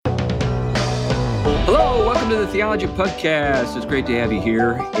Hello, welcome to the Theology Podcast. It's great to have you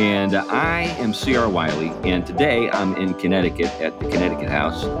here. And I am C.R. Wiley, and today I'm in Connecticut at the Connecticut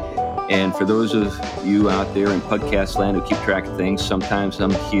House. And for those of you out there in podcast land who keep track of things, sometimes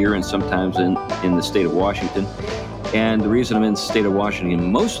I'm here and sometimes in the state of Washington. And the reason I'm in the state of Washington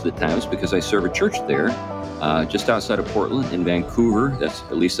most of the time is because I serve a church there, just outside of Portland in Vancouver.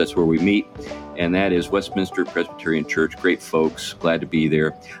 That's where we meet. And that is Westminster Presbyterian Church. Great folks. Glad to be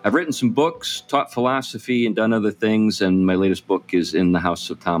there. I've written some books, taught philosophy, and done other things. And my latest book is In the House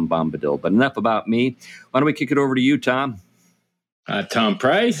of Tom Bombadil. But enough about me. Why don't we kick it over to you, Tom? Tom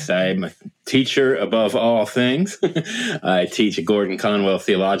Price. I'm a teacher above all things. I teach at Gordon Conwell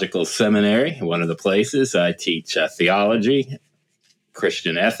Theological Seminary, one of the places. I teach theology,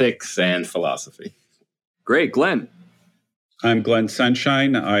 Christian ethics, and philosophy. Great. Glenn? I'm Glenn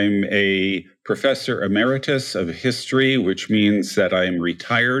Sunshine. I'm a professor emeritus of history, which means that I am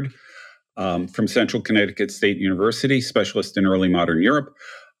retired from Central Connecticut State University, specialist in early modern Europe.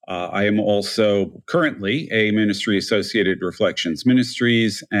 I am also currently a ministry associate at Reflections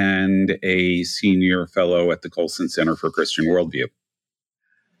Ministries and a senior fellow at the Colson Center for Christian Worldview.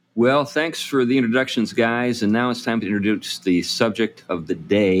 Well, thanks for the introductions, guys. And now it's time to introduce the subject of the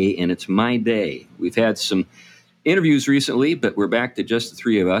day, and it's my day. We've had some interviews recently, but we're back to just the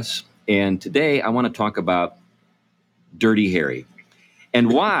three of us. And today I want to talk about Dirty Harry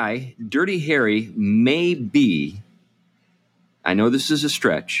and why Dirty Harry may be, I know this is a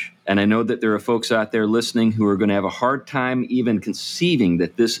stretch, and I know that there are folks out there listening who are going to have a hard time even conceiving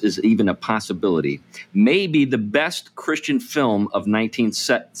that this is even a possibility, may be the best Christian film of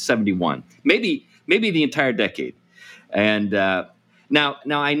 1971, maybe the entire decade. And Now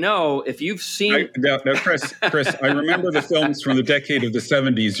I know if you've seen... Chris, I remember the films from the decade of the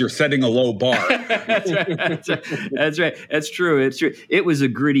 70s. You're setting a low bar. That's right. That's true. It's true. It was a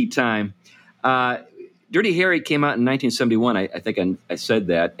gritty time. Dirty Harry came out in 1971. I think I said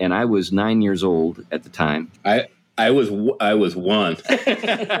that, and I was 9 years old at the time. I was one.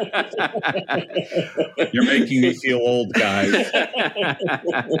 You're making me feel old, guys.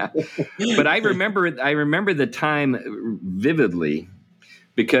 But I remember the time vividly,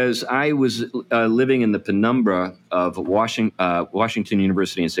 because I was living in the penumbra of Washington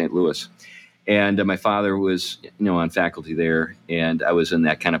University in St. Louis, and my father was, on faculty there, and I was in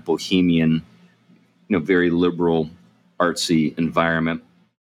that kind of bohemian, very liberal, artsy environment.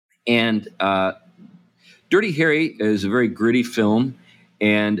 And Dirty Harry is a very gritty film,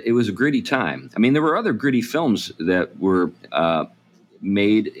 and it was a gritty time. I mean, there were other gritty films that were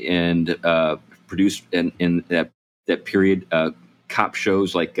made and produced in that period. Cop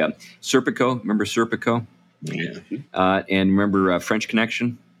shows like Serpico. Remember Serpico? Yeah. And remember French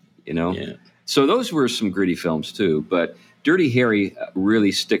Connection? Yeah. So those were some gritty films too. But Dirty Harry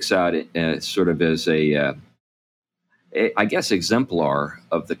really sticks out sort of as I guess, exemplar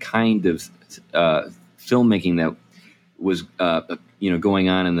of the kind of filmmaking that was going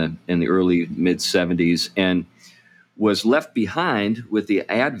on in the early mid 70s, and was left behind with the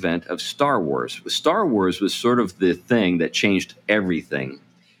advent of Star Wars. Star Wars was sort of the thing that changed everything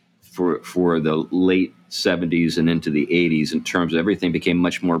for the late 70s and into the 80s, in terms of everything became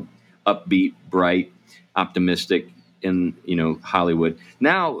much more upbeat, bright, optimistic in Hollywood.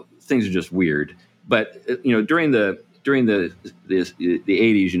 Now things are just weird. But during the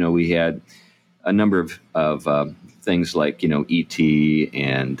 80s, we had a number of things like E.T.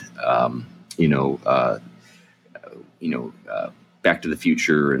 and Back to the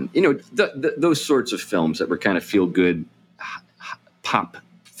Future, and those sorts of films that were kind of feel good pop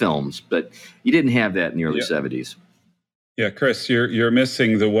films. But you didn't have that in the early 70s. Yeah, Chris, you're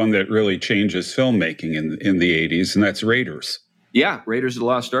missing the one that really changes filmmaking in the 80s, and that's Raiders. Yeah, Raiders of the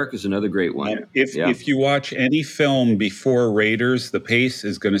Lost Ark is another great one. If you watch any film before Raiders, the pace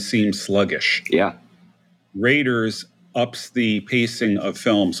is going to seem sluggish. Yeah. Raiders ups the pacing of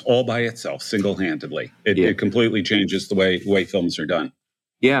films all by itself, single-handedly. It completely changes the way films are done.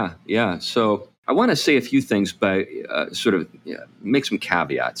 Yeah. So I want to say a few things by sort of make some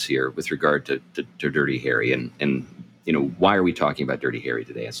caveats here with regard to Dirty Harry and why are we talking about Dirty Harry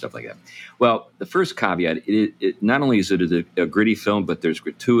today and stuff like that. Well, the first caveat, it not only is it a gritty film, but there's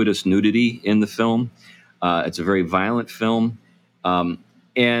gratuitous nudity in the film. It's a very violent film,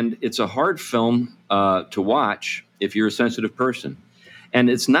 and it's a hard film to watch if you're a sensitive person. And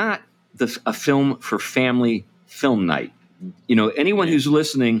it's not a film for family film night. Anyone who's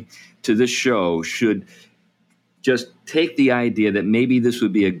listening to this show should just take the idea that maybe this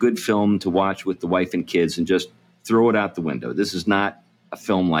would be a good film to watch with the wife and kids and just throw it out the window. This is not a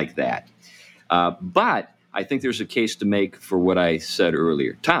film like that. But I think there's a case to make for what I said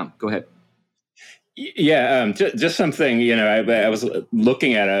earlier. Tom, go ahead. Yeah, just something, I was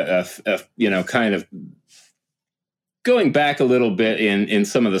looking at kind of going back a little bit in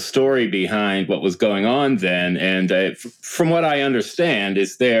some of the story behind what was going on then. And from what I understand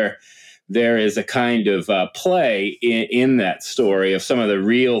is there is a kind of play in that story of some of the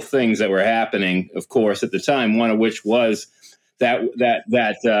real things that were happening, of course, at the time, one of which was that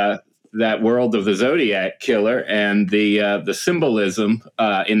world of the Zodiac killer and the symbolism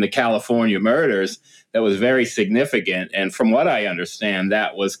in the California murders that was very significant. And from what I understand,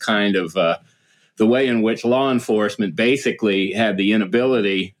 that was kind of the way in which law enforcement basically had the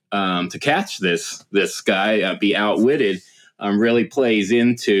inability to catch this guy, be outwitted, really plays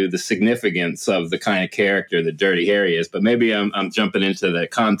into the significance of the kind of character that Dirty Harry is. But maybe I'm jumping into the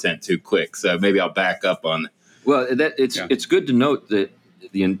content too quick, so maybe I'll back up on. Well, it's good to note that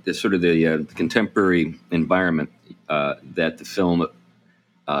the sort of the contemporary environment that the film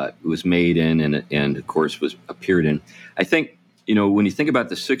was made in and of course was appeared in. I think when you think about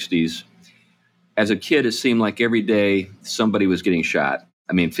the '60s, as a kid, it seemed like every day somebody was getting shot.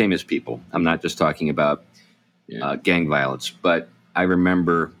 I mean, famous people. I'm not just talking about gang violence, but I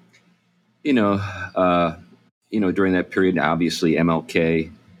remember, during that period, obviously MLK,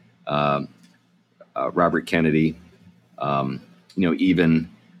 Robert Kennedy. Even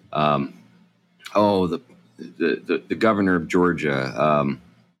the governor of Georgia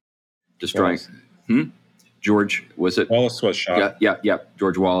destroying. George, was it? Wallace was shot. Yeah,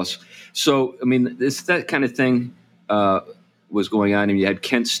 George Wallace. So, I mean, that kind of thing was going on. And you had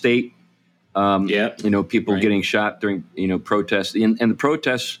Kent State, people getting shot during, protests. And the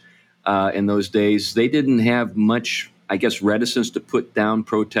protests in those days, they didn't have much, I guess, reticence to put down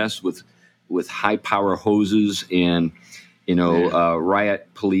protests with high-power hoses and, riot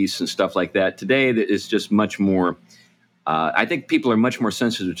police and stuff like that. Today, it's just much more... I think people are much more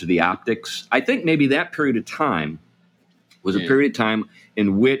sensitive to the optics. I think maybe that period of time was a period of time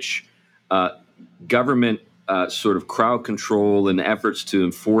in which government sort of crowd control and efforts to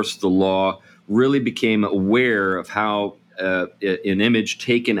enforce the law really became aware of how an image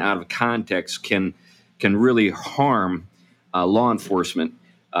taken out of context can really harm law enforcement,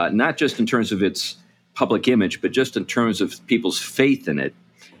 not just in terms of its public image, but just in terms of people's faith in it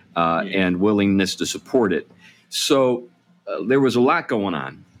and willingness to support it. So there was a lot going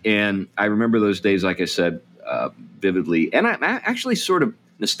on. And I remember those days, like I said, vividly. And I'm actually sort of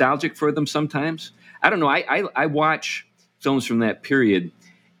nostalgic for them sometimes. I don't know. I watch films from that period.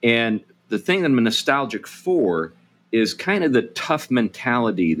 And the thing that I'm nostalgic for is kind of the tough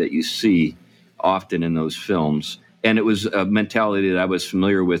mentality that you see often in those films. And it was a mentality that I was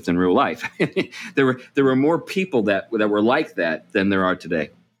familiar with in real life. There were more people that were like that than there are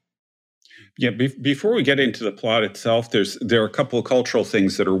today. Yeah, before we get into the plot itself, there are a couple of cultural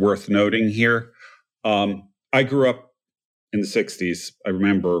things that are worth noting here. I grew up in the 60s. I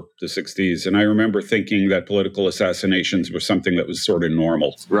remember the 60s, and I remember thinking that political assassinations were something that was sort of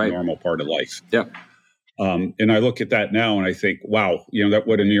normal, right. A normal part of life. Yeah. And I look at that now and I think, wow, that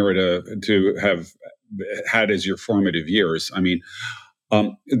what an era to have had as your formative years. I mean,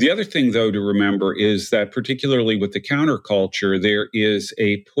 the other thing, though, to remember is that particularly with the counterculture, there is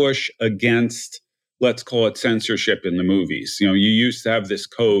a push against, let's call it censorship in the movies. You used to have this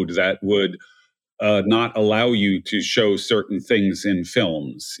code that would not allow you to show certain things in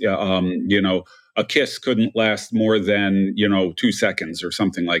films. A kiss couldn't last more than, 2 seconds or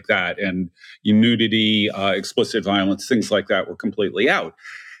something like that. And nudity, explicit violence, things like that were completely out.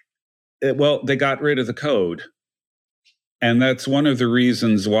 Well, they got rid of the code. And that's one of the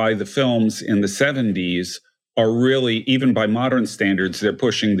reasons why the films in the 70s are really, even by modern standards, they're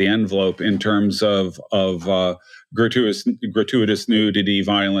pushing the envelope in terms of gratuitous nudity,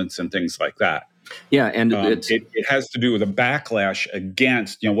 violence, and things like that. Yeah, and it has to do with a backlash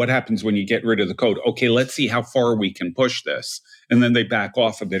against, what happens when you get rid of the code. Okay, let's see how far we can push this. And then they back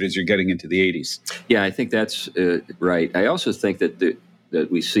off a bit as you're getting into the 80s. Yeah, I think that's right. I also think that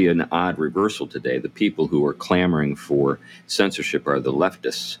we see an odd reversal today. The people who are clamoring for censorship are the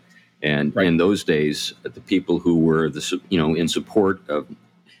leftists. And in those days, the people who were in support of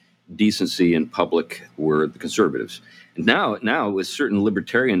decency in public were the conservatives. And now with certain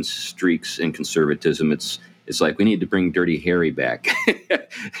libertarian streaks in conservatism, it's like we need to bring Dirty Harry back.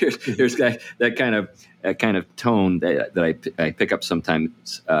 there's that kind of tone that I pick up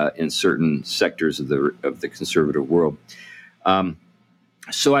sometimes in certain sectors of the conservative world.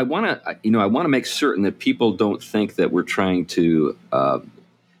 So I want to make certain that people don't think that we're trying to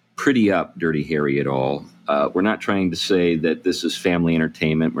pretty up Dirty Harry at all. We're not trying to say that this is family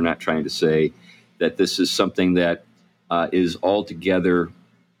entertainment. We're not trying to say that this is something that is altogether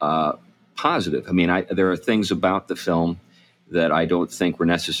positive. I mean, there are things about the film that I don't think were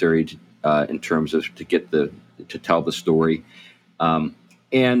necessary in terms of to tell the story.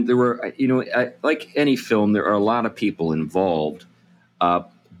 And there were, like any film, there are a lot of people involved.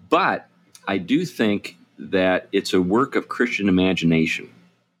 But I do think that it's a work of Christian imagination.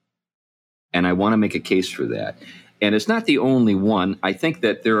 And I want to make a case for that. And it's not the only one. I think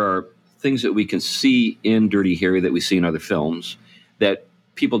that there are things that we can see in Dirty Harry that we see in other films that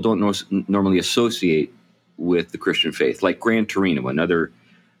people don't normally associate with the Christian faith, like Gran Torino, another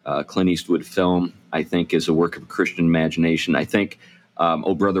Clint Eastwood film, I think is a work of Christian imagination. I think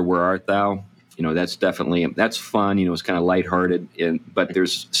Oh Brother, Where Art Thou? That's fun. It's kind of lighthearted, but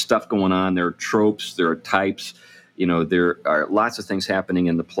there's stuff going on. There are tropes, there are types, there are lots of things happening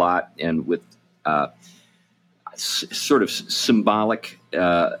in the plot, and with sort of symbolic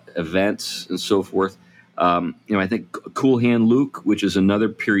events and so forth. I think Cool Hand Luke, which is another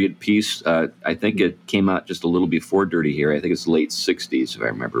period piece, I think it came out just a little before Dirty Harry. I think it's late 60s, if I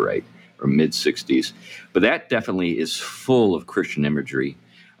remember right, or mid 60s. But that definitely is full of Christian imagery,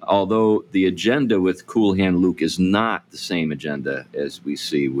 although the agenda with Cool Hand Luke is not the same agenda as we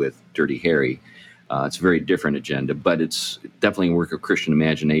see with Dirty Harry. It's a very different agenda, but it's definitely a work of Christian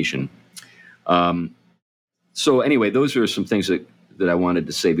imagination. So anyway, those are some things that I wanted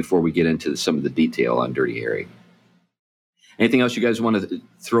to say before we get into some of the detail on Dirty Harry. Anything else you guys want to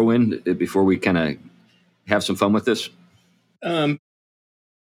throw in before we kind of have some fun with this?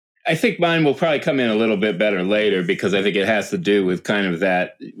 I think mine will probably come in a little bit better later, because I think it has to do with kind of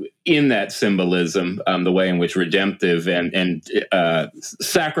that symbolism, the way in which redemptive and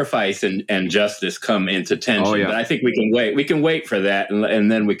sacrifice and justice come into tension. Oh, yeah. But I think we can wait. We can wait for that,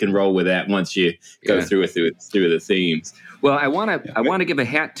 and then we can roll with that once you go through the themes. Well, I want to give a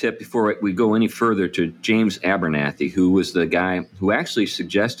hat tip before we go any further to James Abernathy, who was the guy who actually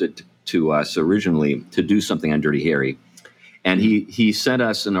suggested to us originally to do something on Dirty Harry. And he sent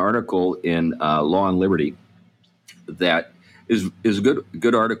us an article in Law and Liberty that is a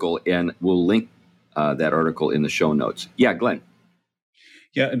good article, and we'll link that article in the show notes. Yeah, Glenn.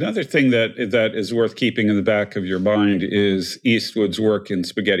 Yeah, another thing that is worth keeping in the back of your mind is Eastwood's work in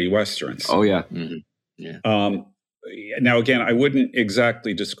spaghetti westerns. Oh yeah, mm-hmm. Yeah. Now again, I wouldn't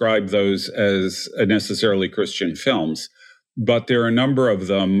exactly describe those as necessarily Christian films, but there are a number of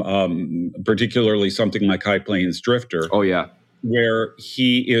them, particularly something like High Plains Drifter. Oh, yeah. Where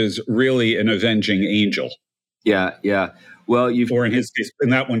he is really an avenging angel. Yeah, yeah. Well, or in his case, in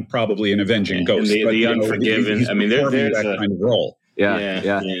that one, probably an avenging ghost. The Unforgiven. He's there's that kind of role.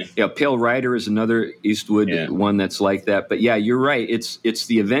 Yeah. Pale Rider is another Eastwood one that's like that. But yeah, you're right. It's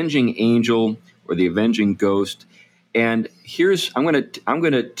the avenging angel or the avenging ghost. And I'm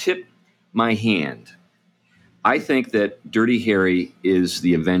gonna tip my hand. I think that Dirty Harry is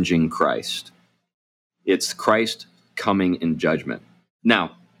the avenging Christ. It's Christ coming in judgment.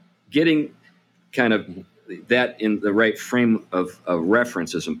 Now, getting kind of that in the right frame of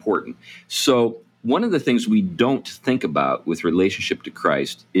reference is important. So one of the things we don't think about with relationship to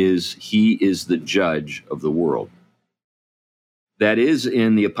Christ is he is the judge of the world. That is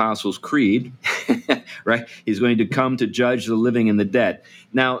in the Apostles' Creed, right? He's going to come to judge the living and the dead.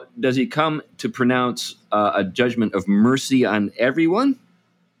 Now, does he come to pronounce a judgment of mercy on everyone?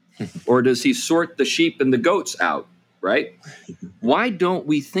 Or does he sort the sheep and the goats out, right? Why don't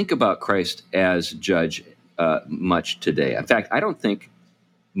we think about Christ as judge much today? In fact, I don't think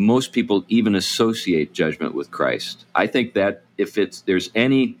most people even associate judgment with Christ. I think that if there's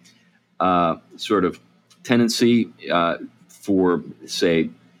any sort of tendency for,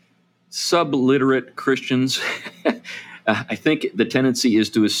 say, subliterate Christians, I think the tendency is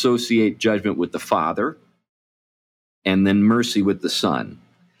to associate judgment with the Father and then mercy with the Son.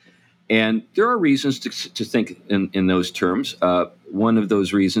 And there are reasons to think in those terms. One of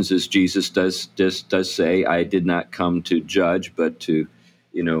those reasons is Jesus does say, "I did not come to judge, but to,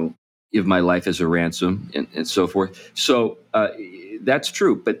 give my life as a ransom," and so forth. So that's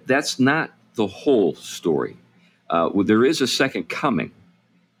true, but that's not the whole story. There is a second coming,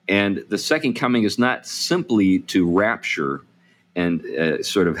 and the second coming is not simply to rapture and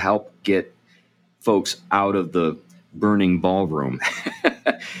sort of help get folks out of the burning ballroom.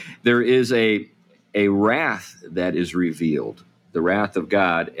 There is a wrath that is revealed, the wrath of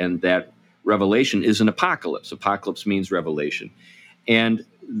God, and that revelation is an apocalypse. Apocalypse means revelation. And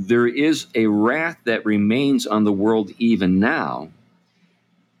there is a wrath that remains on the world even now.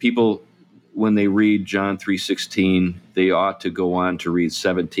 People, when they read John 3:16, they ought to go on to read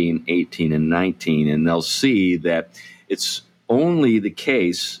 17, 18, and 19, and they'll see that it's only the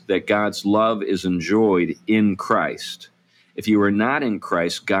case that God's love is enjoyed in Christ. If you are not in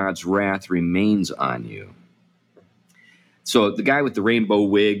Christ, God's wrath remains on you. So the guy with the rainbow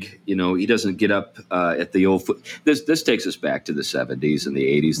wig, he doesn't get up at the old foot. This takes us back to the 70s and the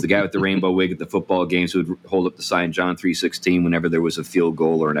 80s. The guy with the rainbow wig at the football games would hold up the sign John 3:16 whenever there was a field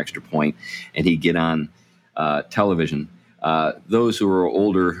goal or an extra point, and he'd get on television. Those who are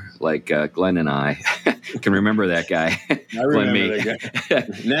older, like Glenn and I, can remember that guy. I remember that guy.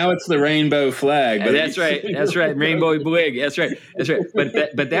 Now it's the rainbow flag. But That's right. That's right. Rainbow wig. That's right. That's right.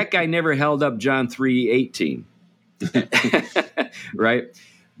 But that guy never held up John 3:18. Right?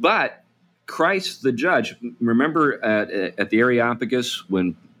 But Christ the judge, remember at the Areopagus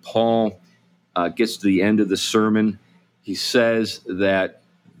when Paul gets to the end of the sermon, he says that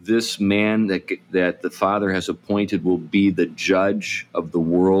this man that the Father has appointed will be the judge of the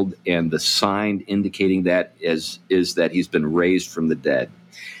world, and the sign indicating that is that he's been raised from the dead.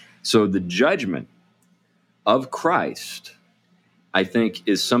 So the judgment of Christ, I think,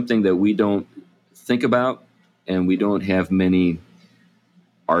 is something that we don't think about, and we don't have many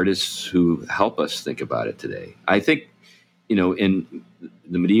artists who help us think about it today. I think, in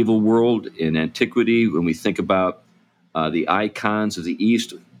the medieval world, in antiquity, when we think about the icons of the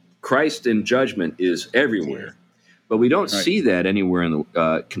East, Christ in judgment is everywhere. But we don't see that anywhere in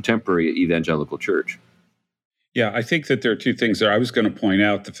the contemporary evangelical church. Yeah, I think that there are two things there. I was going to point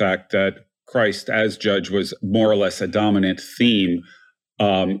out the fact that Christ as judge was more or less a dominant theme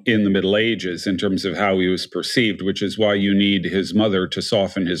in the Middle Ages in terms of how he was perceived, which is why you need his mother to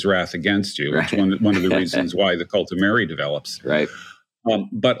soften his wrath against you. Right. It's one of the reasons why the cult of Mary develops. Right.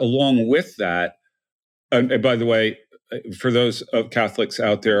 But along with that, and by the way, for those Catholics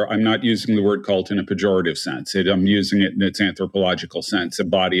out there, I'm not using the word cult in a pejorative sense. I'm using it in its anthropological sense, a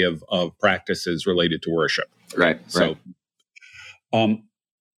body of practices related to worship. Right. So,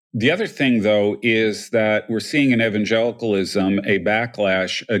 the other thing, though, is that we're seeing in evangelicalism a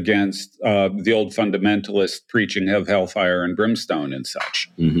backlash against the old fundamentalist preaching of hellfire and brimstone and such.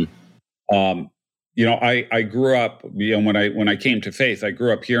 Mm-hmm. I grew up, when I came to faith, I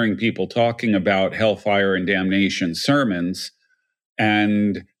grew up hearing people talking about hellfire and damnation sermons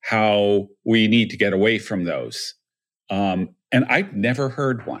and how we need to get away from those. And I'd never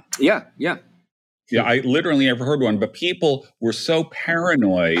heard one. Yeah. Yeah, I literally never heard one, but people were so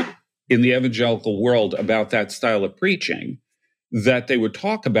paranoid in the evangelical world about that style of preaching that they would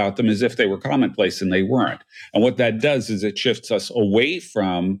talk about them as if they were commonplace, and they weren't. And what that does is it shifts us away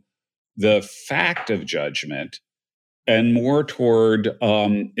from the fact of judgment and more toward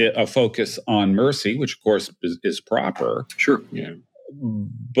a focus on mercy, which of course is proper. Sure. Yeah.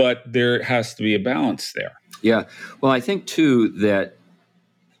 But there has to be a balance there. Yeah. Well, I think too that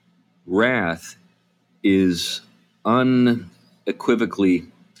wrath is unequivocally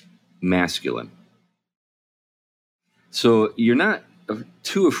masculine. So you're not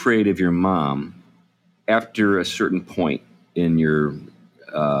too afraid of your mom after a certain point in your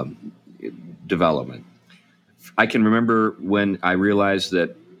development. I can remember when I realized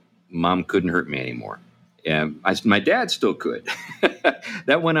that mom couldn't hurt me anymore. And my dad still could.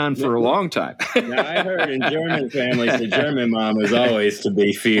 That went on for a long time. Now, I heard in German families, the German mom is always to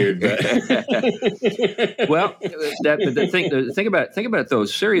be feared. But well, think about it though.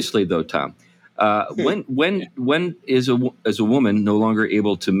 Seriously though, Tom, when is a woman no longer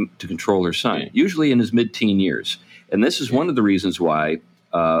able to control her son? Usually in his mid-teen years, and this is one of the reasons why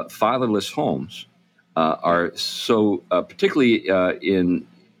fatherless homes are so, particularly in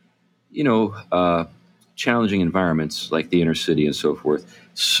challenging environments like the inner city and so forth,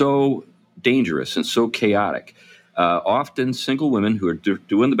 so dangerous and so chaotic. Often single women who are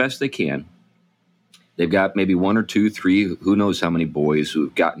doing the best they can, they've got maybe one or two, three, who knows how many boys who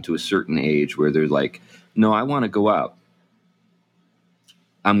have gotten to a certain age where they're like, no, I want to go out.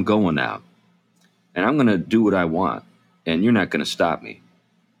 I'm going out. And I'm going to do what I want. And you're not going to stop me.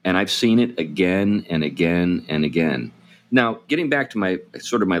 And I've seen it again and again and again. Now, getting back to my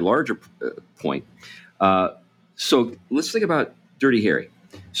larger point, so let's think about Dirty Harry.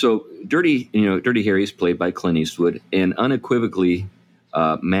 So Dirty Harry is played by Clint Eastwood, an unequivocally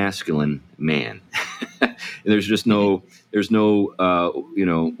masculine man. There's no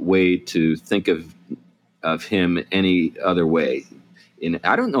way to think of him any other way. And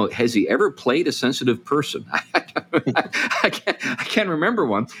I don't know, has he ever played a sensitive person? I can't remember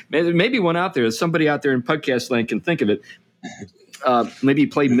one. Maybe one out there. Somebody out there in podcast land can think of it. Maybe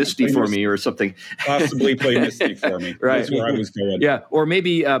play Misty for me or something. Possibly play Misty for me. Right. That's where I was going. Yeah, or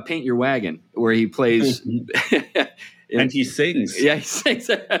maybe Paint Your Wagon, where he plays And he sings. Yeah, he sings.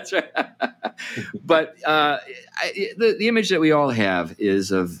 That's right. But the image that we all have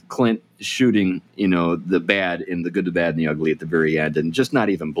is of Clint shooting, the bad and the good, the bad, and the ugly at the very end, and just not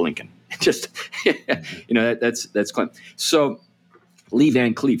even blinking. Just, that's Clint. So Lee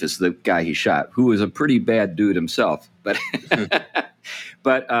Van Cleef is the guy he shot, who was a pretty bad dude himself. But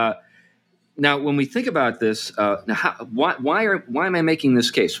now, when we think about this, why am I making this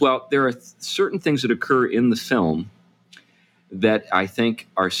case? Well, there are certain things that occur in the film that I think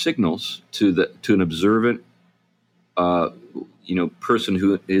are signals to an observant, person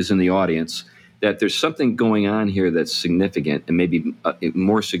who is in the audience, that there's something going on here that's significant, and maybe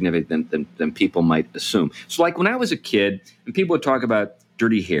more significant than people might assume. So, like when I was a kid, and people would talk about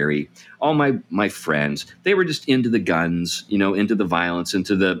Dirty Harry, all my friends, they were just into the guns, into the violence,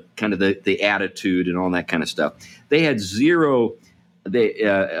 into the kind of the attitude and all that kind of stuff. They had zero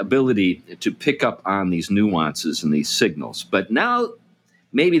ability to pick up on these nuances and these signals. But now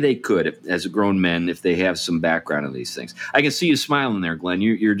maybe they could, as grown men, if they have some background in these things. I can see you smiling there, Glenn.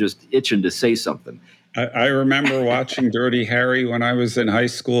 You're just itching to say something. I remember watching Dirty Harry when I was in high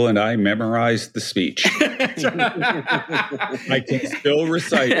school, and I memorized the speech. I can still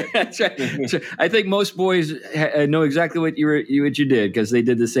recite it. That's right. I think most boys know exactly what you did, because they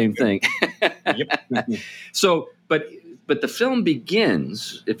did the same thing. Yep. So, but the film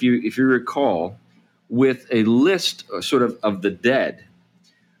begins, if you recall, with a list sort of the dead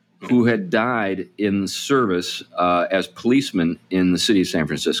who had died in service as policemen in the city of San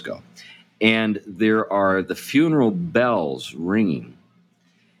Francisco. And there are the funeral bells ringing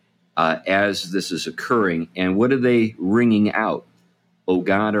as this is occurring. And what are they ringing out? "Oh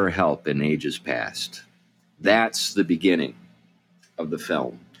God, our help in ages past." That's the beginning of the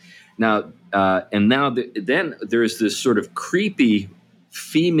film. Now, then there's this sort of creepy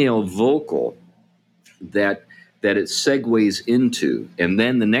female vocal that it segues into. And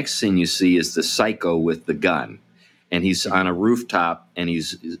then the next thing you see is the psycho with the gun. And he's on a rooftop, and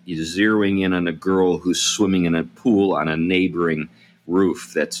he's zeroing in on a girl who's swimming in a pool on a neighboring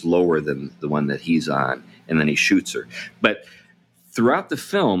roof that's lower than the one that he's on, and then he shoots her. But throughout the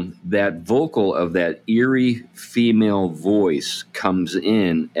film, that vocal of that eerie female voice comes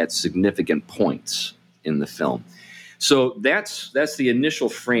in at significant points in the film. So that's the initial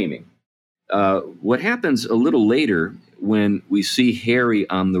framing. What happens a little later when we see Harry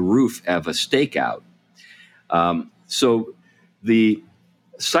on the roof of a stakeout? So the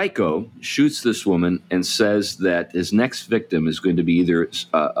psycho shoots this woman and says that his next victim is going to be either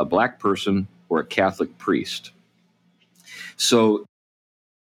a black person or a Catholic priest. So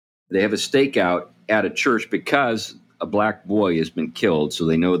they have a stakeout at a church because a black boy has been killed, so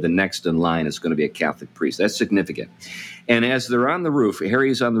they know the next in line is going to be a Catholic priest. That's significant. And as they're on the roof,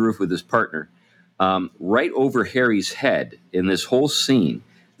 Harry's on the roof with his partner. Right over Harry's head in this whole scene,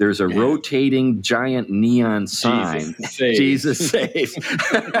 there's a rotating giant neon sign. Jesus saves.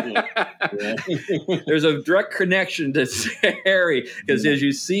 There's a direct connection to Harry, because as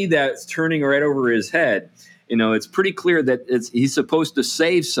you see that it's turning right over his head, it's pretty clear that he's supposed to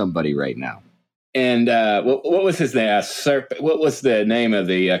save somebody right now. And what was his name? What was the name of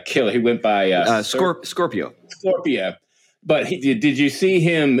the killer? He went by Scorpio. Scorpio. But did you see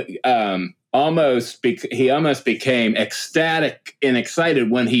him? He almost became ecstatic and excited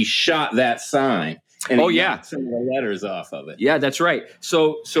when he shot that sign. And he knocked some of the letters off of it. Yeah, that's right.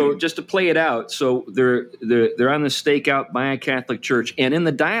 So just to play it out, so they're on the stakeout by a Catholic church, and in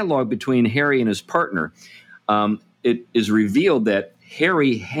the dialogue between Harry and his partner, it is revealed that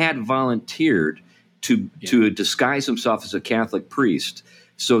Harry had volunteered to disguise himself as a Catholic priest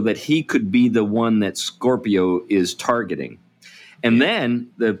so that he could be the one that Scorpio is targeting. And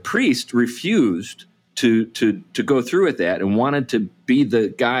then the priest refused to go through with that and wanted to be the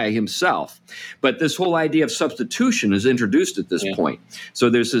guy himself. But this whole idea of substitution is introduced at this point. So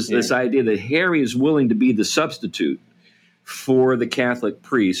there's this idea that Harry is willing to be the substitute for the Catholic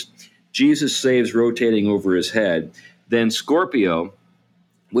priest. Jesus saves rotating over his head. Then Scorpio,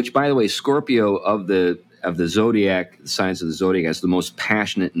 which, by the way, Scorpio of the zodiac, the signs of the zodiac, is the most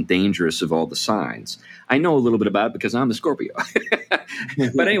passionate and dangerous of all the signs. I know a little bit about it because I'm a Scorpio.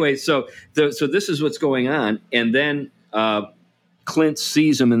 But anyway, so this is what's going on, and then Clint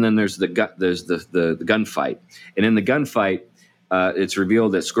sees him, and then there's the gunfight, and in the gunfight, it's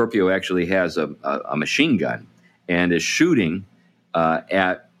revealed that Scorpio actually has a machine gun and is shooting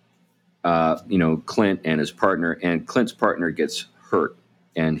at Clint and his partner, and Clint's partner gets hurt.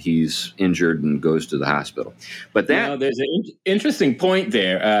 And he's injured and goes to the hospital. But there's an interesting point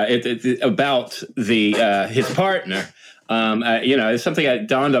there about his partner. It's something that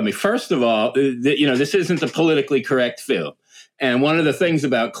dawned on me. First of all, this isn't a politically correct film. And one of the things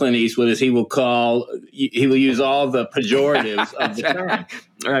about Clint Eastwood is he will use all the pejoratives of the time.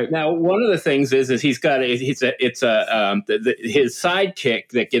 Right. Now, one of the things is his sidekick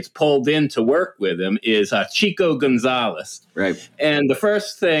that gets pulled in to work with him is Chico Gonzalez. Right. And the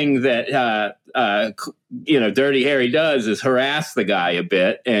first thing that Dirty Harry does is harass the guy a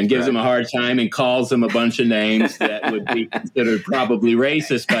bit and gives him a hard time and calls him a bunch of names that would be considered probably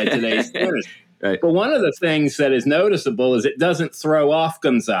racist by today's standards. Right. But one of the things that is noticeable is it doesn't throw off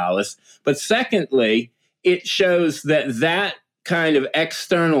Gonzalez. But secondly, it shows that kind of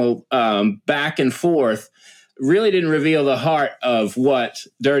external back and forth really didn't reveal the heart of what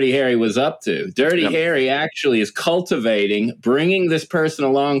Dirty Harry was up to. Dirty Harry actually is cultivating, bringing this person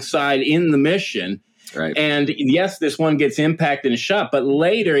alongside in the mission. Right. And yes, this one gets impacted and shot, but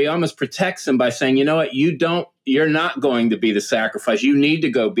later he almost protects him by saying, you know what, you're not going to be the sacrifice. You need to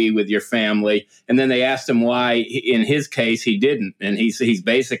go be with your family. And then they asked him why, in his case, he didn't. And he's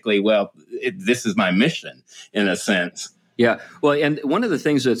basically, this is my mission, in a sense. Yeah. Well, and one of the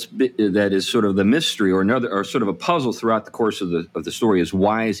things that is sort of the mystery or sort of a puzzle throughout the course of the story is,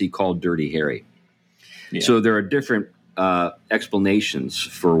 why is he called Dirty Harry? Yeah. So there are different explanations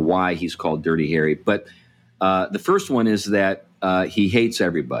for why he's called Dirty Harry, but the first one is that he hates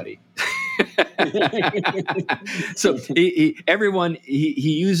everybody. So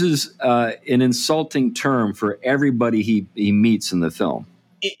he uses an insulting term for everybody he meets in the film.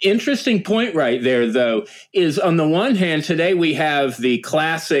 Interesting point right there, though, is on the one hand, today we have the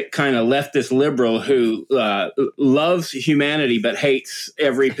classic kind of leftist liberal who loves humanity but hates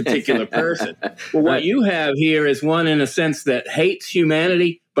every particular person. Well, what you have here is one, in a sense, that hates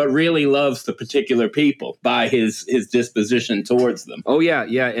humanity but really loves the particular people by his disposition towards them. Oh, yeah.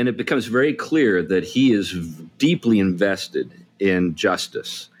 And it becomes very clear that he is deeply invested in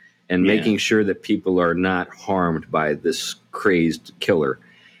justice and making sure that people are not harmed by this crazed killer.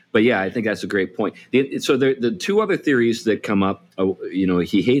 But yeah, I think that's a great point. So the two other theories that come up,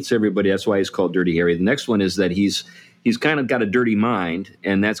 he hates everybody. That's why he's called Dirty Harry. The next one is that he's kind of got a dirty mind,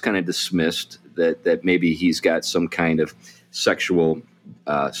 and that's kind of dismissed, that maybe he's got some kind of sexual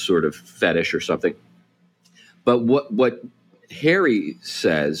sort of fetish or something. But what Harry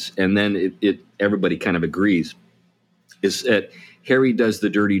says, and then everybody kind of agrees, is that Harry does the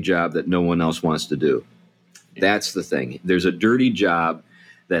dirty job that no one else wants to do. That's the thing. There's a dirty job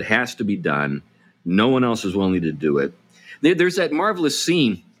that has to be done. No one else is willing to do it. There's that marvelous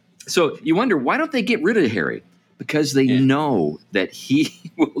scene. So you wonder, why don't they get rid of Harry? Because they know that he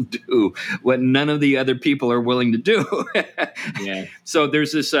will do what none of the other people are willing to do. So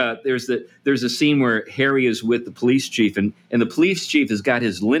there's this there's a scene where Harry is with the police chief, and the police chief has got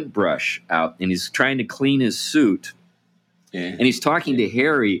his lint brush out, and he's trying to clean his suit. And he's talking to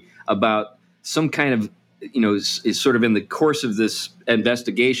Harry about some kind of, is sort of in the course of this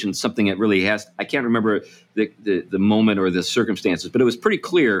investigation, something that really I can't remember the moment or the circumstances, but it was pretty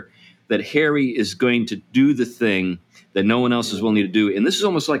clear that Harry is going to do the thing that no one else is willing to do. And this is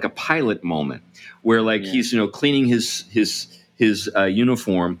almost like a pilot moment where he's, cleaning his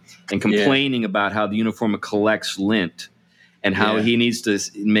uniform and complaining about how the uniform collects lint and how he needs to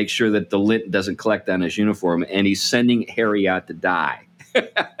make sure that the lint doesn't collect on his uniform. And he's sending Harry out to die.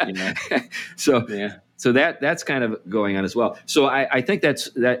 So that's kind of going on as well. So I think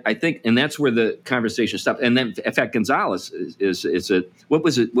and that's where the conversation stopped. And then, in fact, Gonzalez is what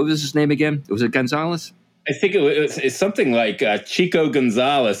was it? What was his name again? Was it Gonzalez? I think it's something like Chico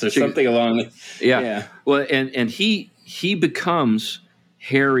Gonzalez or something along the. Yeah. Well, and he becomes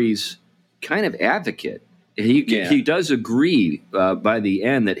Harry's kind of advocate. He does agree by the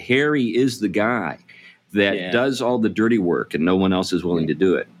end that Harry is the guy that does all the dirty work and no one else is willing to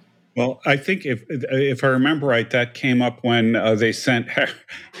do it. Well, I think if I remember right, that came up when they sent Harry.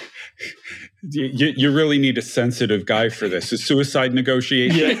 You really need a sensitive guy for this. A suicide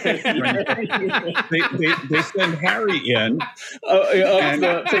negotiation. They send Harry in. To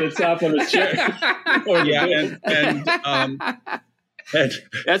the top of the chair. And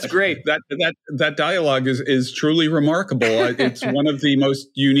that's great. That dialogue is truly remarkable. It's one of the most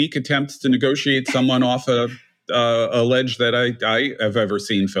unique attempts to negotiate someone off a ledge that I have ever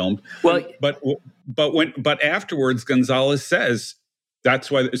seen filmed. Well, but afterwards, Gonzalez says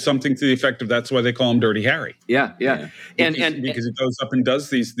that's why, something to the effect of, that's why they call him Dirty Harry. Yeah. Because he goes up and does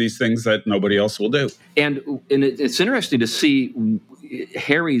these things that nobody else will do. And it's interesting to see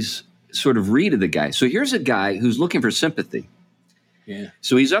Harry's sort of read of the guy. So here's a guy who's looking for sympathy. Yeah.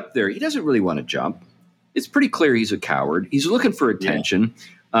 So he's up there. He doesn't really want to jump. It's pretty clear he's a coward. He's looking for attention,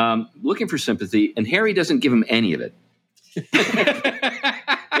 looking for sympathy, and Harry doesn't give him any of it.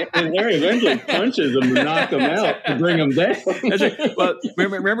 And Harry eventually punches him to knock him out to bring him down. That's right. Well,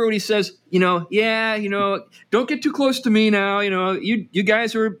 remember when he says, don't get too close to me now. You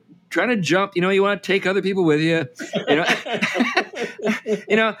guys are trying to jump. You want to take other people with you.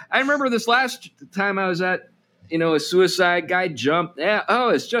 I remember this last time I was at, a suicide guy jumped. Yeah. Oh,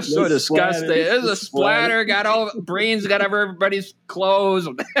 it's just so disgusting. There's a splatter. Got all brains. Got everybody's clothes.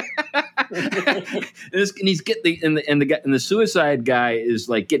 and he's getting the suicide guy is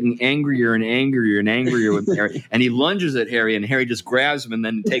like getting angrier and angrier and angrier with Harry, and he lunges at Harry, and Harry just grabs him and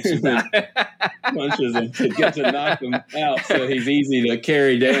then takes him down. Punches him to get to knock him out, so he's easy to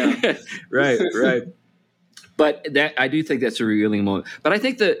carry down. Right. But I do think that's a revealing moment. But I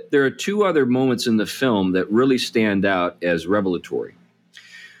think that there are two other moments in the film that really stand out as revelatory.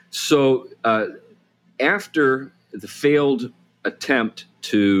 So after the failed attempt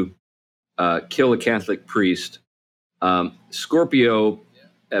to kill a Catholic priest, Scorpio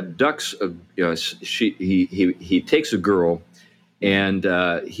abducts. He takes a girl, and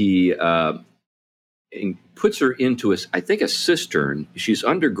he puts her into a cistern. She's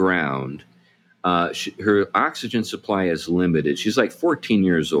underground. Her oxygen supply is limited. She's like 14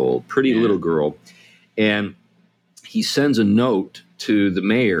 years old, pretty little girl. And he sends a note to the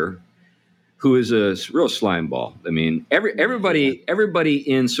mayor, who is a real slime ball. I mean, everybody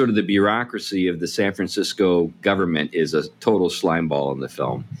in sort of the bureaucracy of the San Francisco government is a total slime ball in the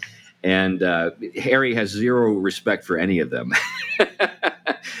film. And Harry has zero respect for any of them.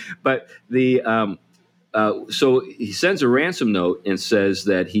 But so he sends a ransom note and says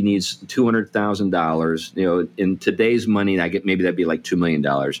that he needs $200,000. In today's money, maybe that'd be like $2 million,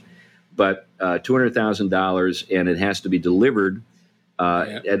 but $200,000, and it has to be delivered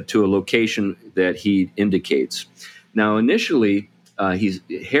to a location that he indicates. Now, initially,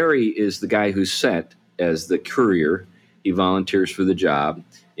 Harry is the guy who's sent as the courier. He volunteers for the job.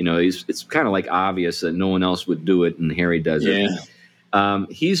 It's kind of like obvious that no one else would do it, and Harry does it.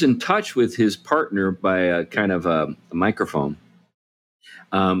 He's in touch with his partner by a kind of a microphone.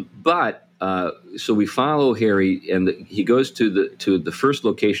 So we follow Harry, and he goes to the first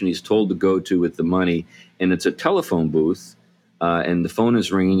location he's told to go to with the money, and it's a telephone booth, and the phone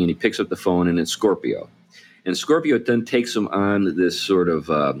is ringing, and he picks up the phone, and it's Scorpio. And Scorpio then takes him on this sort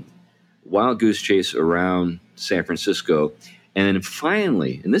of wild goose chase around San Francisco. And then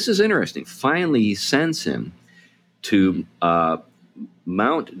finally, and this is interesting, he sends him to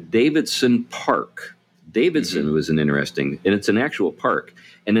Mount Davidson Park. Davidson was and it's an actual park.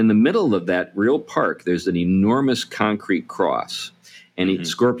 And in the middle of that real park, there's an enormous concrete cross. And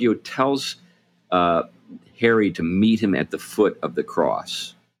Scorpio tells Harry to meet him at the foot of the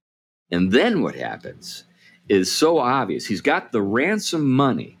cross. And then what happens is so obvious. He's got the ransom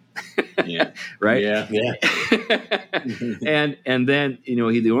money. Right? Yeah. And then,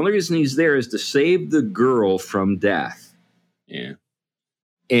 the only reason he's there is to save the girl from death. Yeah.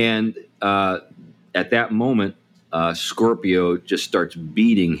 And at that moment, Scorpio just starts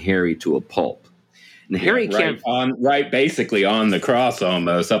beating Harry to a pulp. And Harry can't basically on the cross,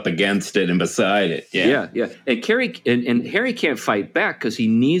 almost up against it and beside it. Yeah. And Harry can't fight back because he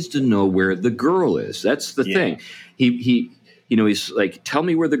needs to know where the girl is. That's the thing. He's like, tell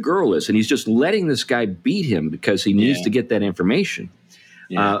me where the girl is, and he's just letting this guy beat him because he needs to get that information.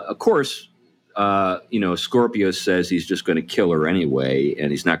 Of course. Scorpio says he's just going to kill her anyway,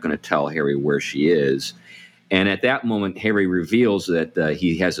 and he's not going to tell Harry where she is. And at that moment, Harry reveals that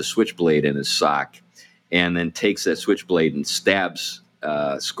he has a switchblade in his sock, and then takes that switchblade and stabs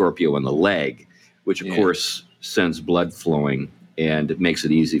Scorpio in the leg, which, of course, sends blood flowing, and it makes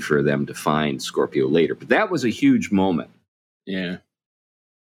it easy for them to find Scorpio later. But that was a huge moment. Yeah.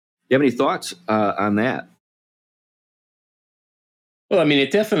 You have any thoughts on that? Well, I mean,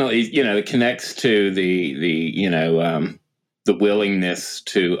 it definitely, it connects to the willingness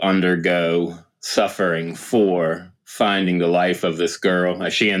to undergo suffering for finding the life of this girl. They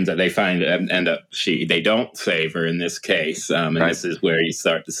don't save her in this case. And this is where you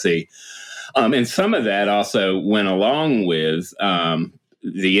start to see. And some of that also went along with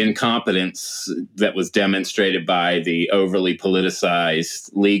the incompetence that was demonstrated by the overly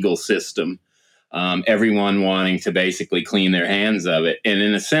politicized legal system. Everyone wanting to basically clean their hands of it. And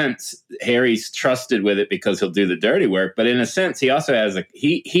in a sense, Harry's trusted with it because he'll do the dirty work. But in a sense, he also has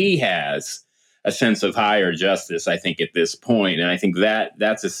he has a sense of higher justice, I think, at this point. And I think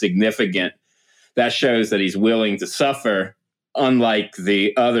that's a significant, that shows that he's willing to suffer, unlike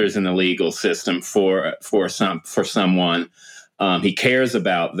the others in the legal system for someone. He cares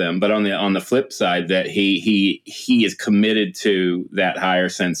about them, but on the flip side, that he is committed to that higher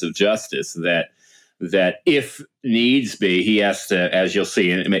sense of justice, that if needs be, he has to, as you'll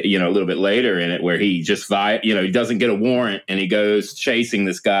see, a little bit later in it, where he just, he doesn't get a warrant and he goes chasing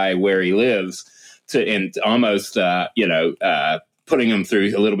this guy where he lives and almost, putting him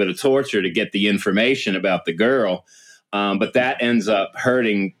through a little bit of torture to get the information about the girl. But that ends up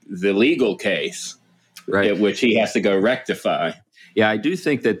hurting the legal case, right, which he has to go rectify. Yeah, I do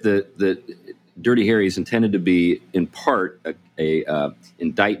think that the Dirty Harry is intended to be, in part, a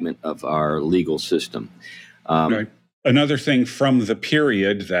indictment of our legal system. Right. Another thing from the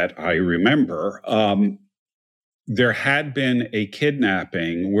period that I remember, there had been a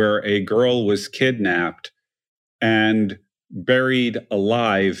kidnapping where a girl was kidnapped and buried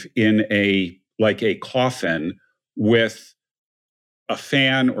alive in a coffin with a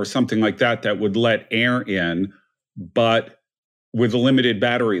fan or something like that would let air in, but with a limited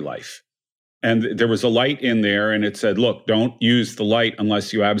battery life. And there was a light in there, and it said, look, don't use the light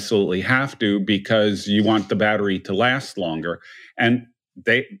unless you absolutely have to, because you want the battery to last longer. And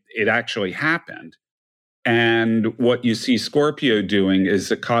it actually happened. And what you see Scorpio doing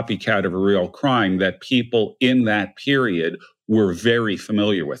is a copycat of a real crime that people in that period were very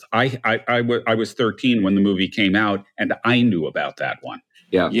familiar with. I was 13 when the movie came out, and I knew about that one.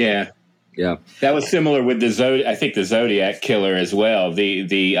 Yeah. That was similar with the Zodiac Killer as well.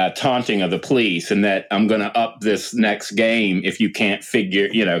 The taunting of the police, and that I'm going to up this next game if you can't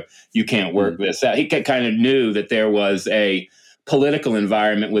you can't work this out. He kind of knew that there was a political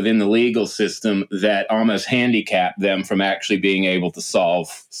environment within the legal system that almost handicapped them from actually being able to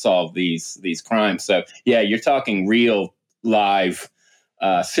solve these crimes. So yeah, you're talking real live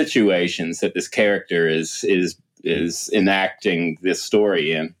situations that this character is enacting this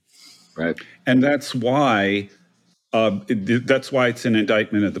story in. Right. And that's why it's an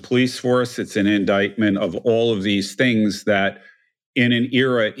indictment of the police force. It's an indictment of all of these things that, in an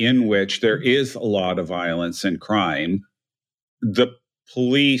era in which there is a lot of violence and crime, the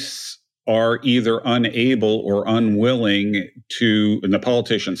police are either unable or unwilling to, and the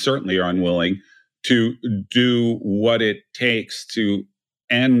politicians certainly are unwilling to do what it takes to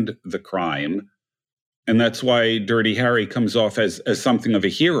end the crime. And that's why Dirty Harry comes off as something of a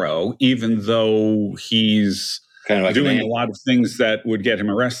hero, even though he's kind of like doing a lot of things that would get him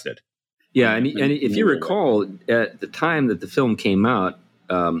arrested. Yeah, and if you recall, at the time that the film came out,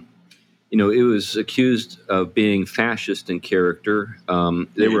 it was accused of being fascist in character.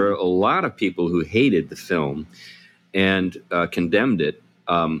 There were a lot of people who hated the film and condemned it,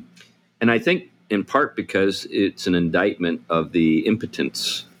 and I think in part because it's an indictment of the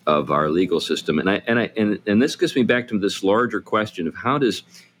impotence of our legal system. And this gets me back to this larger question of how does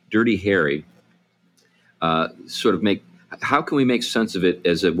Dirty Harry how can we make sense of it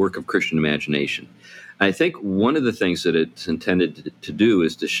as a work of Christian imagination? I think one of the things that it's intended to do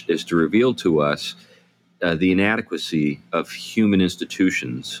is to reveal to us the inadequacy of human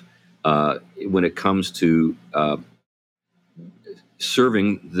institutions when it comes to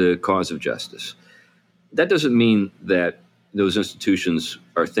serving the cause of justice. That doesn't mean that those institutions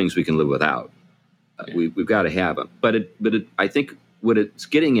are things we can live without. We've got to have them. But I think what it's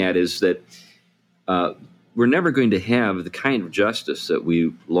getting at is that we're never going to have the kind of justice that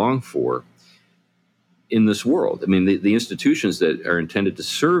we long for in this world. I mean, the institutions that are intended to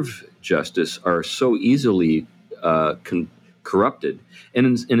serve justice are so easily corrupted,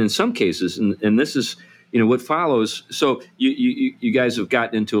 and in some cases, and this is what follows. So you guys have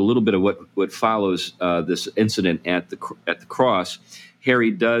gotten into a little bit of what follows this incident at the cross.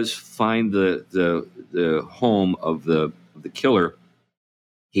 Harry does find the home of the killer.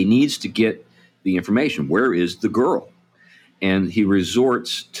 He needs to get the information. Where is the girl? And he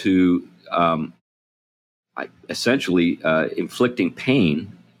resorts to essentially inflicting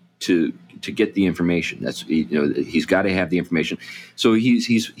pain to get the information. That's he's got to have the information. So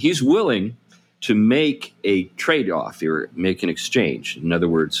he's willing to make a trade-off or make an exchange. In other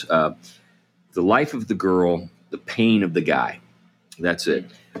words, the life of the girl, the pain of the guy. That's it.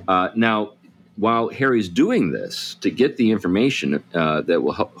 Now, while Harry's doing this to get the information that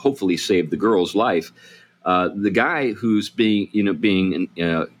will hopefully save the girl's life, the guy who's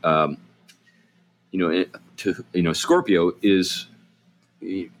Scorpio is,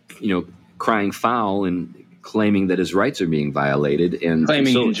 crying foul and claiming that his rights are being violated and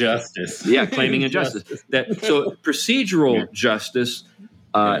claiming injustice. Yeah, claiming injustice. So procedural justice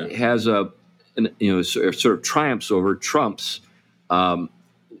has sort of trumps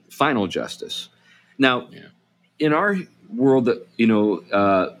final justice. Now, in our world,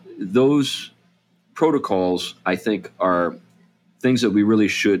 those protocols, I think, are things that we really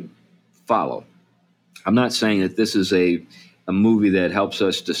should follow. I'm not saying that this is a a movie that helps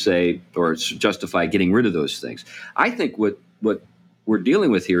us to say or justify getting rid of those things. I think what we're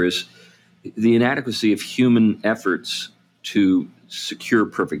dealing with here is the inadequacy of human efforts to secure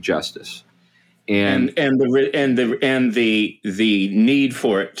perfect justice, and the need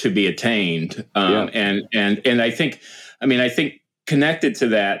for it to be attained. And I think connected to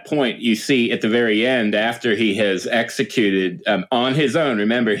that point, you see at the very end, after he has executed on his own.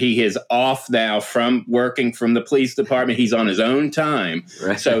 Remember, he is off now from working from the police department. He's on his own time,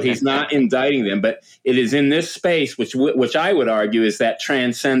 right. So he's not indicting them. But it is in this space, which I would argue is that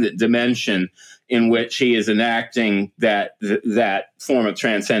transcendent dimension in which he is enacting that form of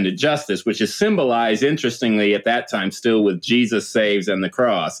transcendent justice, which is symbolized, interestingly, at that time still with Jesus saves and the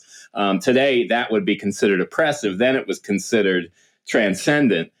cross. Today, that would be considered oppressive. Then it was considered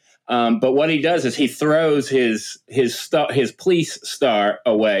transcendent. But what he does is he throws his police star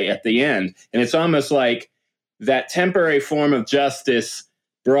away at the end. And it's almost like that temporary form of justice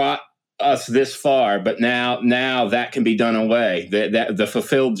brought us this far, but now that can be done away. The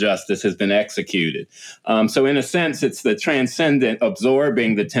fulfilled justice has been executed. So in a sense, it's the transcendent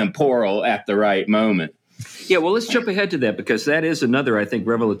absorbing the temporal at the right moment. Yeah, well, let's jump ahead to that, because that is another, I think,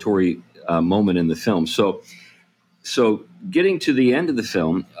 revelatory moment in the film. So getting to the end of the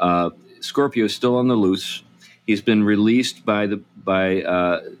film, Scorpio is still on the loose. He's been released by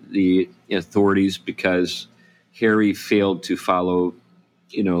the authorities because Harry failed to follow,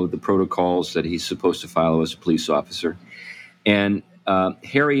 the protocols that he's supposed to follow as a police officer. And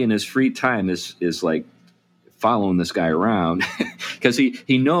Harry, in his free time, is like following this guy around because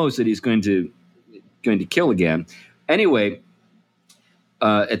he knows that he's going to kill again. Anyway,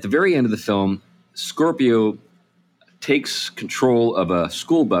 at the very end of the film, Scorpio takes control of a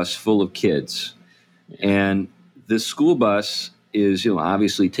school bus full of kids. And this school bus is,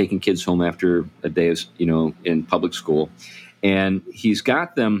 obviously taking kids home after a day of, in public school. And he's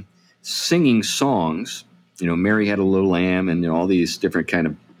got them singing songs, Mary Had a Little Lamb, and all these different kind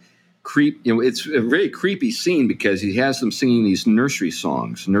of it's a very creepy scene because he has them singing these nursery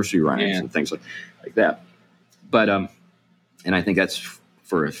songs, nursery rhymes and things like that. But, and I think that's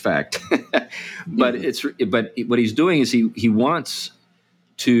for effect, but what he's doing is he wants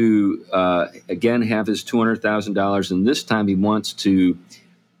to, again, have his $200,000. And this time he wants to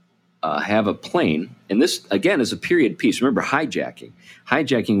have a plane. And this, again, is a period piece. Remember, hijacking.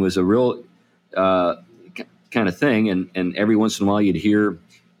 Hijacking was a real kind of thing. And every once in a while you'd hear,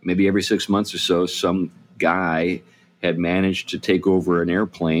 maybe every 6 months or so, some guy had managed to take over an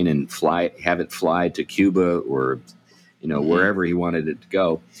airplane and have it fly to Cuba or, wherever he wanted it to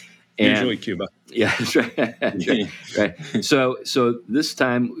go. And, usually Cuba. Yeah, that's right. That's right. So this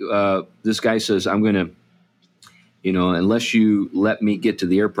time, this guy says, I'm going to, unless you let me get to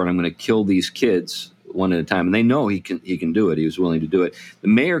the airport, I'm going to kill these kids one at a time. And they know he can do it. He was willing to do it. The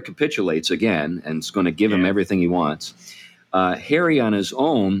mayor capitulates again and is going to give him everything he wants. Harry on his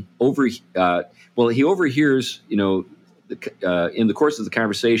own he overhears, in the course of the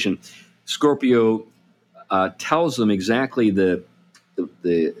conversation, Scorpio tells them exactly the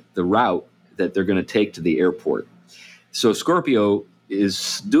route that they're going to take to the airport. So Scorpio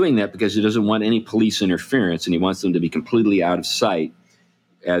is doing that because he doesn't want any police interference, and he wants them to be completely out of sight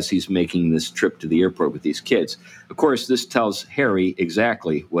as he's making this trip to the airport with these kids. Of course, this tells Harry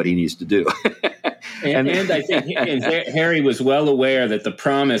exactly what he needs to do. And I think Harry was well aware that the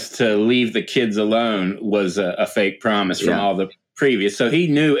promise to leave the kids alone was a fake promise from all the previous. So he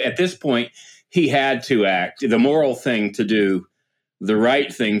knew at this point he had to act. The moral thing to do, the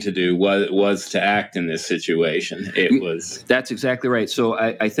right thing to do was to act in this situation. That's exactly right. So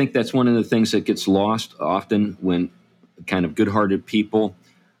I think that's one of the things that gets lost often when kind of good-hearted people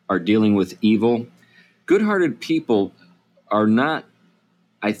are dealing with evil. Good-hearted people are not,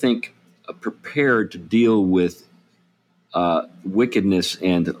 I think, prepared to deal with wickedness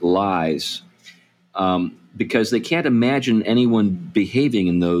and lies because they can't imagine anyone behaving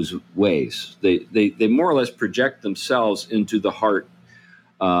in those ways. They more or less project themselves into the heart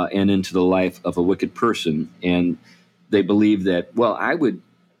and into the life of a wicked person, and they believe that, well, I would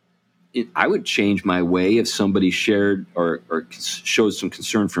change my way if somebody shared or showed some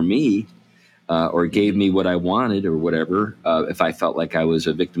concern for me. Or gave me what I wanted or whatever, if I felt like I was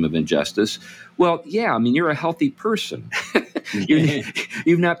a victim of injustice. Well, yeah, I mean, you're a healthy person.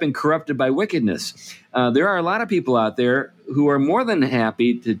 You've not been corrupted by wickedness. There are a lot of people out there who are more than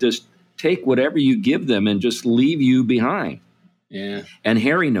happy to just take whatever you give them and just leave you behind. Yeah. And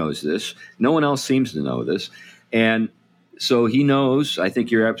Harry knows this. No one else seems to know this. And so he knows, I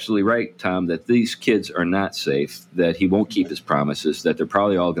think you're absolutely right, Tom, that these kids are not safe, that he won't keep his promises, that they're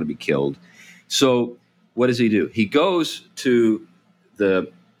probably all going to be killed. So what does he do? He goes to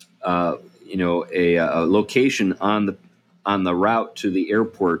the a location on the route to the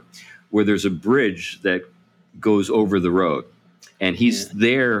airport where there's a bridge that goes over the road. And he's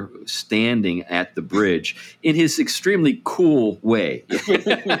there standing at the bridge in his extremely cool way.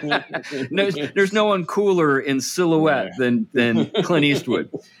 There's no one cooler in silhouette than Clint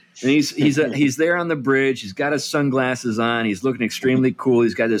Eastwood. And he's there on the bridge. He's got his sunglasses on. He's looking extremely cool.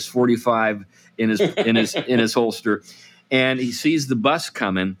 He's got his .45 in his holster, and he sees the bus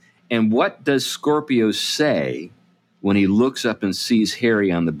coming. And what does Scorpio say when he looks up and sees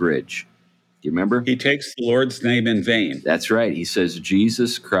Harry on the bridge? Do you remember? He takes the Lord's name in vain. That's right. He says,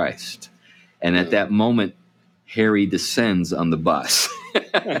 Jesus Christ. And at that moment, Harry descends on the bus.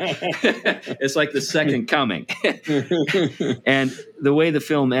 It's like the second coming. And the way the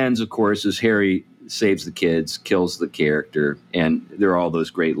film ends, of course, is Harry saves the kids, kills the character. And there are all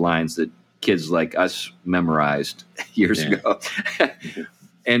those great lines that kids like us memorized years ago.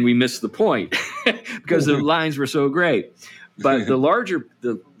 And we missed the point because the lines were so great. But the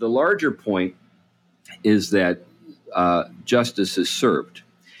larger point is that justice is served.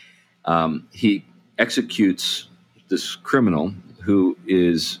 He executes this criminal who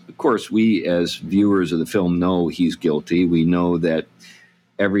is, of course, we as viewers of the film know he's guilty. We know that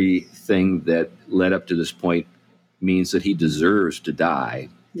everything that led up to this point means that he deserves to die.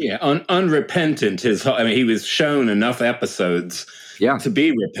 Yeah, unrepentant. He was shown enough episodes to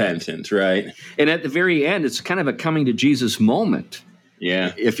be repentant, right? And at the very end, it's kind of a coming to Jesus moment.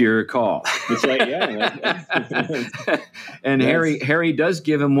 Yeah, if you recall. It's like, yeah. And Harry does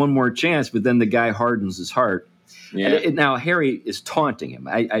give him one more chance, but then the guy hardens his heart. Yeah. And now Harry is taunting him.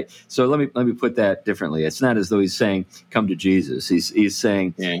 So let me put that differently. It's not as though he's saying, "Come to Jesus." He's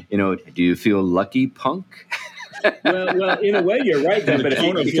saying, do you feel lucky, punk? Well, in a way, you're right. But the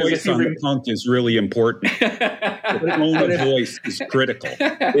tone of voice on the punk is really important. The tone of voice is critical.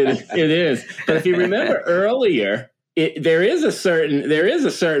 It is. But if you remember earlier, there is a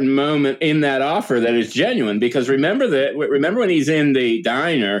certain moment in that offer that is genuine, because remember when he's in the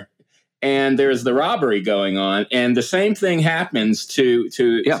diner and there's the robbery going on, and the same thing happens to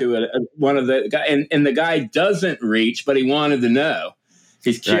one of the guy, and the guy doesn't reach, but he wanted to know.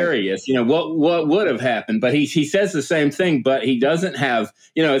 He's curious, what would have happened, but he says the same thing, but he doesn't have,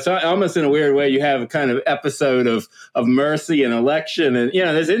 it's almost in a weird way. You have a kind of episode of mercy and election, and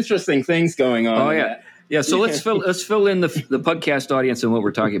there's interesting things going on. Oh yeah. Yeah, so let's fill in the podcast audience on what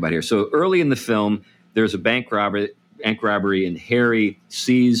we're talking about here. So early in the film, there's a bank robbery, and Harry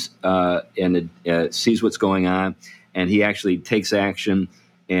sees sees what's going on, and he actually takes action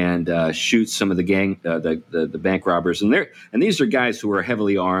and shoots some of the gang, the bank robbers, and these are guys who are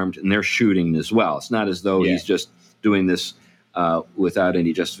heavily armed, and they're shooting as well. It's not as though he's just doing this without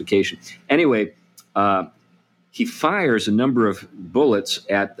any justification. Anyway. He fires a number of bullets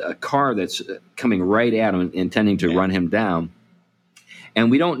at a car that's coming right at him, intending to run him down.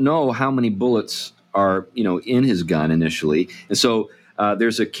 And we don't know how many bullets are, in his gun initially. And so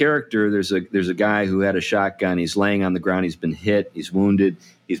there's a character, there's a guy who had a shotgun. He's laying on the ground. He's been hit. He's wounded.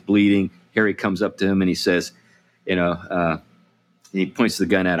 He's bleeding. Harry comes up to him and he says, he points the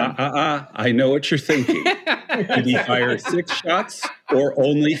gun at him. I know what you're thinking. Did he fire 6 shots or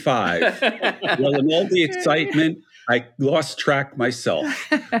only 5? Well, in all the excitement, I lost track myself.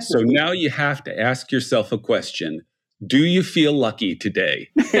 So now you have to ask yourself a question. Do you feel lucky today?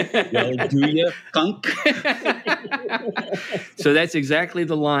 Well, do you, punk? So that's exactly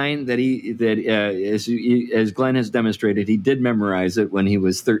the line that as Glenn has demonstrated, he did memorize it when he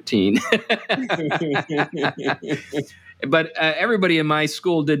was 13. But everybody in my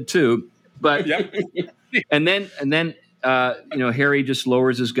school did too. But and then Harry just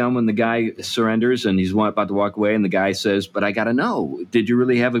lowers his gun when the guy surrenders, and he's about to walk away, and the guy says, "But I got to know, did you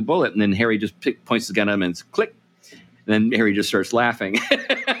really have a bullet?" And then Harry just points the gun at him and it's click. And then Harry just starts laughing.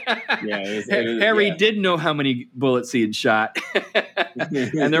 Harry did know how many bullets he had shot,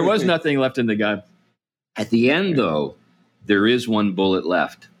 and there was nothing left in the gun. At the end, though, there is one bullet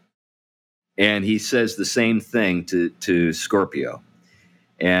left. And he says the same thing to Scorpio.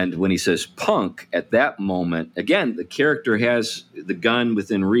 And when he says punk, at that moment, again, the character has the gun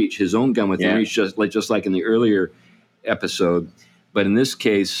within reach, his own gun within reach, just like in the earlier episode. But in this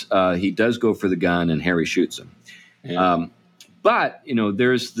case, he does go for the gun and Harry shoots him. Yeah. But,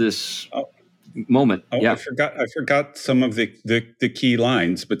 there's this moment. I forgot some of the key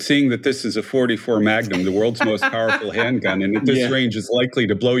lines, but seeing that this is a .44 Magnum, the world's most powerful handgun, and at this range is likely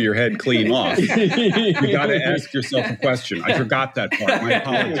to blow your head clean off, you got to ask yourself a question. I forgot that part. My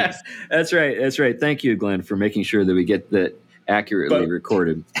apologies. That's right. Thank you, Glenn, for making sure that we get that. accurately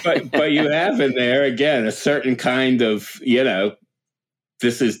recorded. but you have in there again a certain kind of,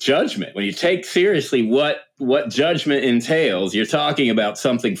 this is judgment. When you take seriously what judgment entails, you're talking about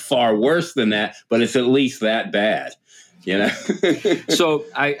something far worse than that, but it's at least that bad. So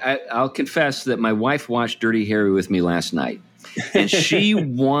I'll confess that my wife watched Dirty Harry with me last night, and she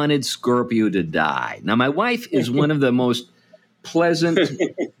wanted Scorpio to die. Now, my wife is one of the most pleasant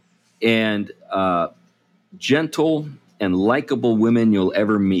and gentle and likable women you'll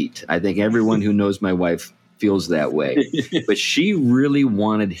ever meet. I think everyone who knows my wife feels that way. But she really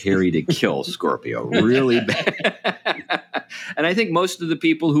wanted Harry to kill Scorpio really bad. And I think most of the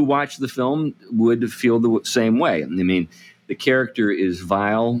people who watch the film would feel the same way. I mean, the character is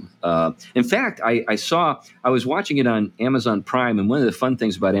vile. In fact, I was watching it on Amazon Prime, and one of the fun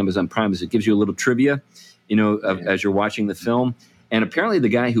things about Amazon Prime is it gives you a little trivia, as you're watching the film. And apparently the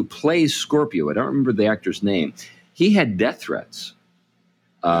guy who plays Scorpio, I don't remember the actor's name, he had death threats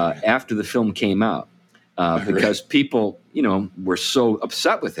after the film came out. Because people, were so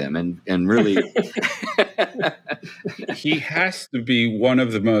upset with him and really. He has to be one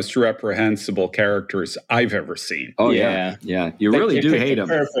of the most reprehensible characters I've ever seen. Oh, yeah. You really do hate him.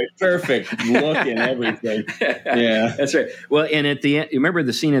 Perfect look and everything. Yeah. That's right. Well, and at the end, you remember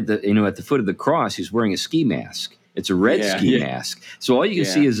the scene at the foot of the cross, he's wearing a ski mask. It's a red ski mask. So all you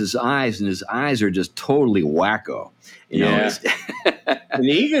can see is his eyes, and his eyes are just totally wacko. And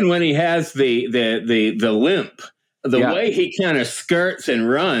even when he has the limp, way he kind of skirts and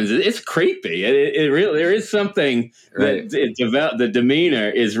runs, it's creepy. It really, there is something that the demeanor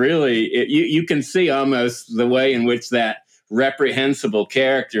is really, you can see almost the way in which that reprehensible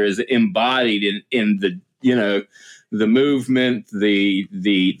character is embodied in the, the movement, the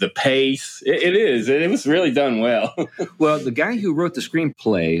pace. It was really done well. Well, the guy who wrote the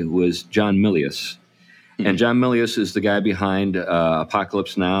screenplay was John Milius. And John Milius is the guy behind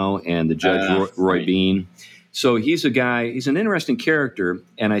Apocalypse Now and the Judge Roy Bean. So he's an interesting character,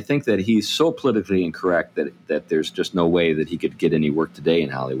 and I think that he's so politically incorrect that there's just no way that he could get any work today in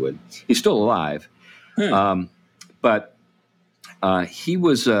Hollywood. He's still alive. But he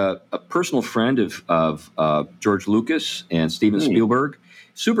was a personal friend of George Lucas and Steven Spielberg,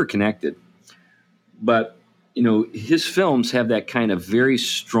 super connected. But, his films have that kind of very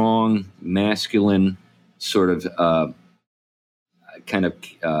strong, masculine sort of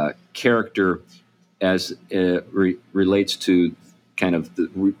character as it relates to kind of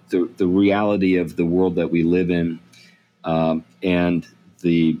the reality of the world that we live in, and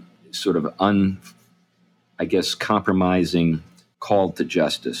the sort of compromising call to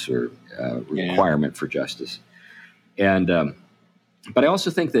justice or requirement for justice. And but I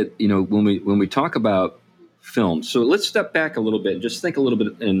also think that when we talk about film, so let's step back a little bit and just think a little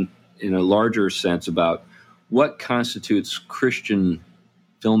bit in a larger sense about what constitutes Christian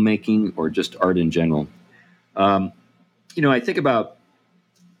filmmaking or just art in general. I think about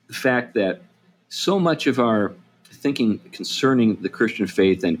the fact that so much of our thinking concerning the Christian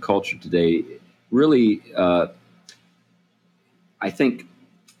faith and culture today really, I think,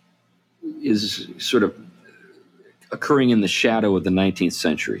 is sort of occurring in the shadow of the 19th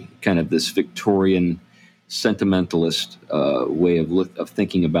century, kind of this Victorian sentimentalist way of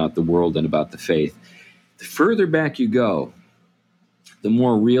thinking about the world and about the faith. The further back you go, the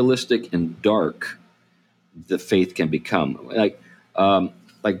more realistic and dark the faith can become.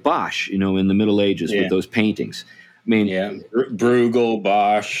 Like Bosch, in the Middle Ages with those paintings. I mean, Bruegel,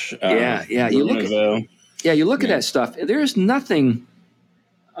 Bosch. You look at that stuff. There is nothing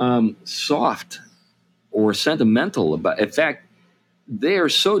soft or sentimental about. In fact, they are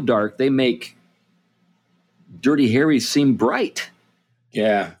so dark they make Dirty Harry seem bright.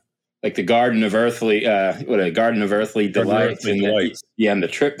 Yeah. Like the Garden of Earthly, Garden of Earthly Delights, and the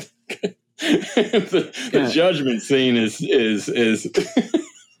trip, the judgment scene is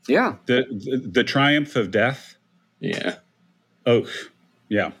the triumph of death. Yeah. Oh,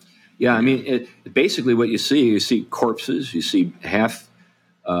 yeah. Yeah. I mean, basically, what you see corpses, you see half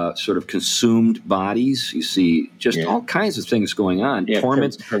sort of consumed bodies, you see just all kinds of things going on.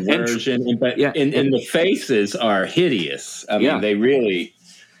 Torments, perversion, and the faces are hideous. I mean, they really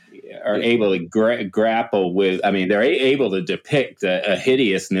are able to grapple with. I mean, they're able to depict a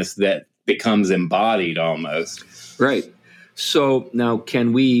hideousness that becomes embodied almost. Right. So now,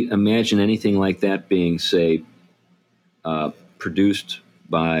 can we imagine anything like that being, say, produced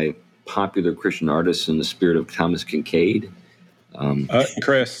by popular Christian artists in the spirit of Thomas Kincaid?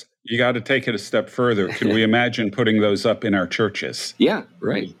 Chris, you got to take it a step further. Can we imagine putting those up in our churches? Yeah,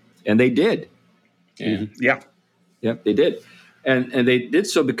 right. And they did. Yeah, they did. And they did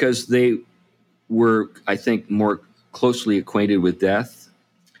so because they were, I think, more closely acquainted with death,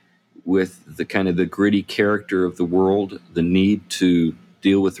 with the kind of the gritty character of the world, the need to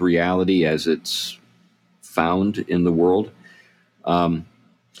deal with reality as it's found in the world.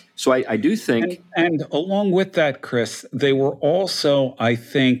 So I do think... And along with that, Chris, they were also, I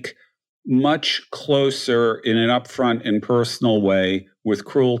think, much closer in an upfront and personal way with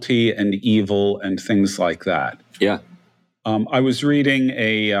cruelty and evil and things like that. Yeah. I was reading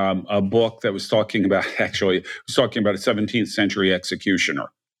a book that was talking about, actually, it was talking about a 17th century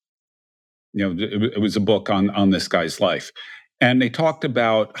executioner. It was a book on this guy's life. And they talked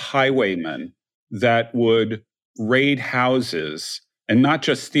about highwaymen that would raid houses and not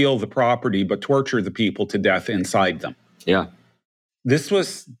just steal the property, but torture the people to death inside them. Yeah. This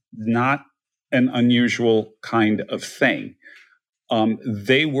was not an unusual kind of thing.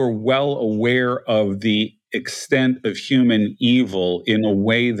 They were well aware of the extent of human evil in a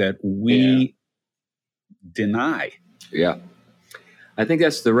way that we deny. Yeah. I think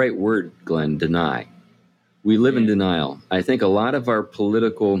that's the right word, Glenn, deny. We live in denial. I think a lot of our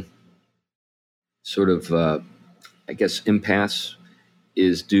political sort of, impasse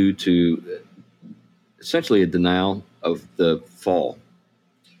is due to essentially a denial of the fall.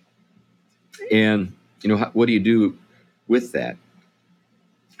 And, what do you do with that?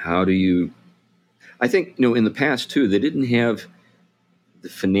 How do you... I think, in the past, too, they didn't have the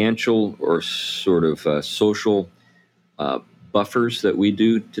financial or sort of social buffers that we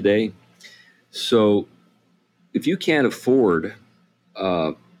do today. So if you can't afford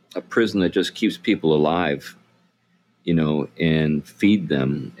a prison that just keeps people alive, and feed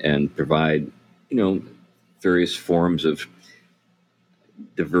them and provide, various forms of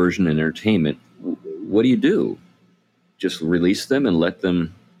diversion and entertainment, what do? Just release them and let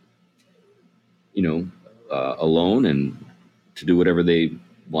them, alone and to do whatever they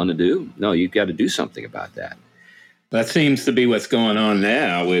want to do? No, you've got to do something about that. That seems to be what's going on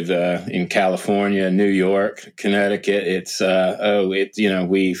now with in California, New York, Connecticut. It's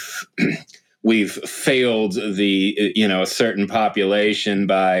we've failed a certain population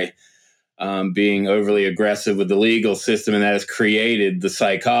by being overly aggressive with the legal system, and that has created the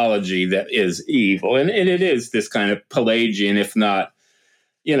psychology that is evil. And it is this kind of Pelagian, if not,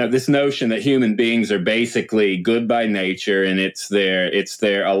 this notion that human beings are basically good by nature, and it's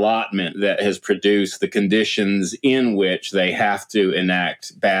their allotment that has produced the conditions in which they have to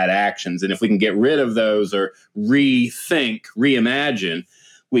enact bad actions. And if we can get rid of those or reimagine,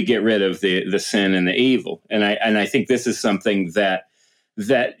 we get rid of the sin and the evil. And I think this is something that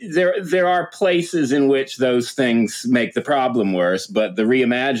there are places in which those things make the problem worse, but the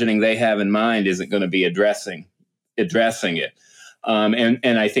reimagining they have in mind isn't going to be addressing it.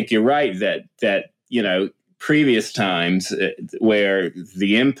 And I think you're right that previous times where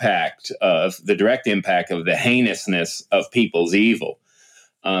the direct impact of the heinousness of people's evil,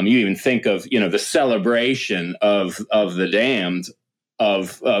 you even think of the celebration of the damned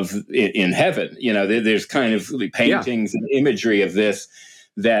in heaven. There's kind of paintings and imagery of this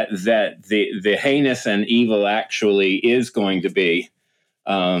that the heinous and evil actually is going to be.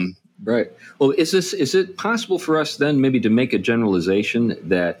 Right. Well, is it possible for us then maybe to make a generalization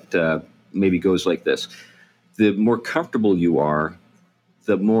that maybe goes like this? The more comfortable you are,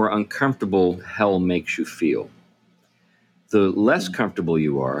 the more uncomfortable hell makes you feel. The less comfortable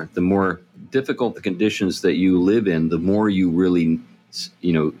you are, the more difficult the conditions that you live in, the more you really,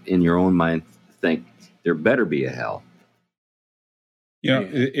 in your own mind think there better be a hell.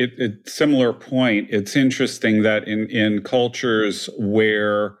 Similar point. It's interesting that in cultures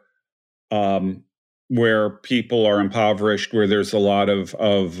where people are impoverished, where there's a lot of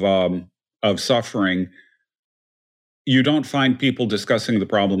suffering, you don't find people discussing the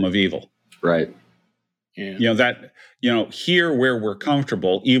problem of evil. Right. Yeah. Here where we're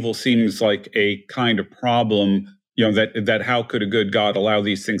comfortable, evil seems like a kind of problem. That how could a good God allow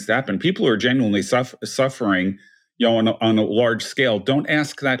these things to happen? People who are genuinely suffering, on a large scale, don't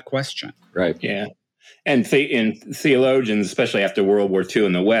ask that question. Right. Yeah. And theologians, especially after World War II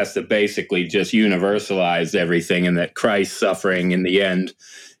in the West, have basically just universalized everything, and that Christ's suffering in the end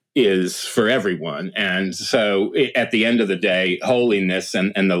is for everyone. And so at the end of the day, holiness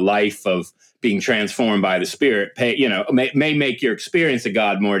and the life of being transformed by the Spirit, may make your experience of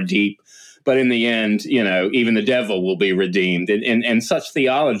God more deep. But in the end, even the devil will be redeemed. And such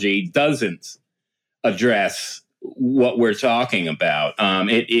theology doesn't address what we're talking about.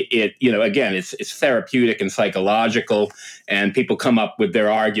 Again, it's therapeutic and psychological, and people come up with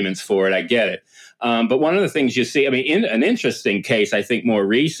their arguments for it. I get it. But one of the things you see, in an interesting case, I think more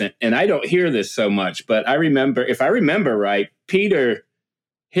recent, and I don't hear this so much, but if I remember right, Peter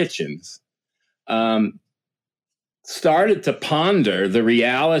Hitchens, started to ponder the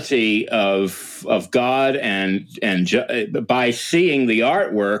reality of God and by seeing the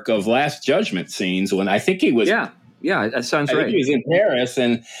artwork of Last Judgment scenes when I think he was that sounds right. I think he was in Paris,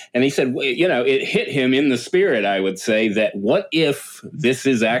 and he said, it hit him in the spirit, I would say, that what if this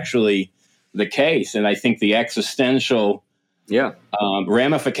is actually the case? And I think the existential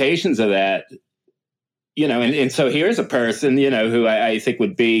ramifications of that, and so here's a person, who I think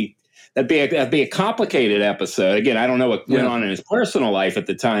that'd be a complicated episode. Again, I don't know what went on in his personal life at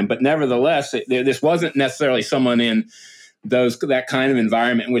the time, but nevertheless, this wasn't necessarily someone in that kind of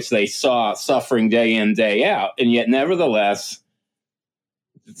environment in which they saw suffering day in, day out, and yet nevertheless,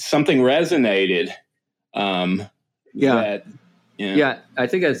 something resonated. I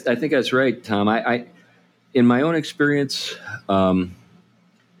think that's right, Tom. I in my own experience,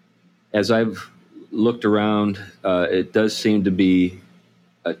 as I've looked around, it does seem to be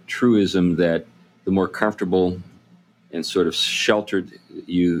a truism that the more comfortable and sort of sheltered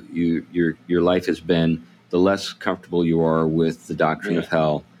your life has been, the less comfortable you are with the doctrine of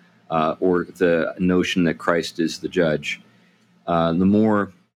hell, or the notion that Christ is the judge. The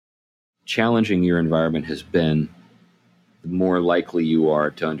more challenging your environment has been, the more likely you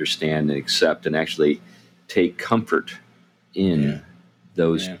are to understand and accept and actually take comfort in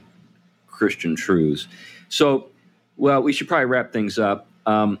those Christian truths. So, well, we should probably wrap things up.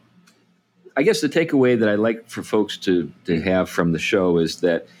 I guess the takeaway that I'd like for folks to have from the show is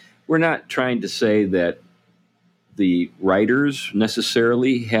that we're not trying to say that the writers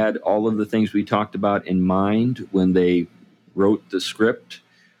necessarily had all of the things we talked about in mind when they wrote the script.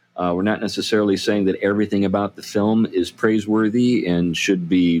 We're not necessarily saying that everything about the film is praiseworthy and should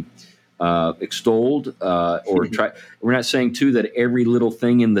be extolled, or try. We're not saying too that every little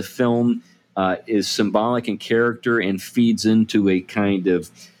thing in the film is symbolic in character and feeds into a kind of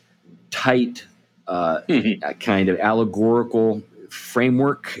tight, kind of allegorical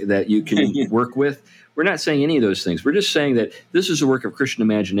framework that you can work with. We're not saying any of those things. We're just saying that this is a work of Christian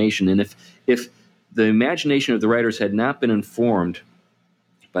imagination, and if the imagination of the writers had not been informed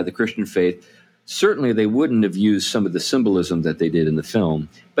by the Christian faith, certainly they wouldn't have used some of the symbolism that they did in the film.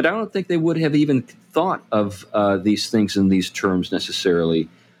 But I don't think they would have even thought of these things in these terms necessarily.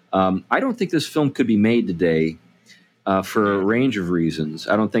 I don't think this film could be made today for a range of reasons.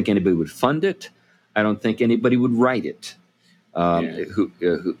 I don't think anybody would fund it. I don't think anybody would write it. Who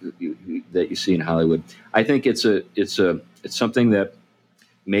that you see in Hollywood. I think it's something that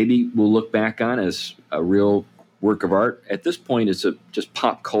maybe we'll look back on as a real work of art. At this point, it's a just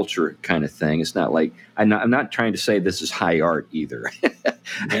pop culture kind of thing. It's not like I'm not trying to say this is high art either,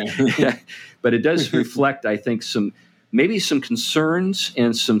 but it does reflect, I think, some concerns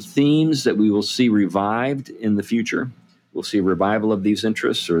and some themes that we will see revived in the future. We'll see a revival of these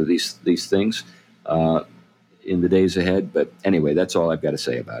interests or these things in the days ahead. But anyway, that's all I've got to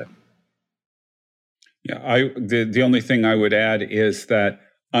say about it. Yeah, the only thing I would add is that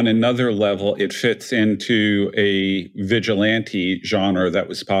on another level, it fits into a vigilante genre that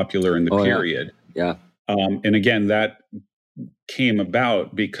was popular in the period. Yeah. And again, that came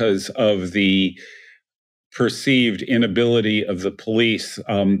about because of the perceived inability of the police.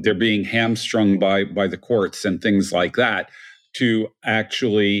 They're being hamstrung by the courts and things like that to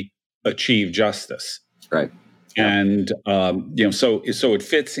actually achieve justice. Right. And so it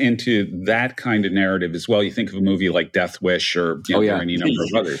fits into that kind of narrative as well. You think of a movie like Death Wish or any number of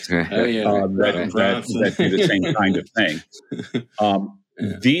others that do the same kind of thing.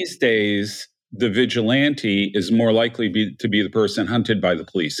 These days, the vigilante is more likely to be the person hunted by the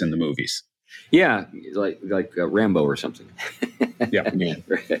police in the movies. Yeah, like Rambo or something. Yeah.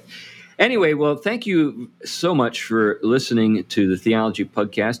 Anyway, well, thank you so much for listening to the Theology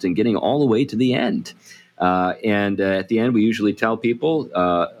Podcast and getting all the way to the end. And at the end, we usually tell people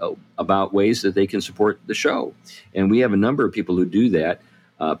about ways that they can support the show. And we have a number of people who do that.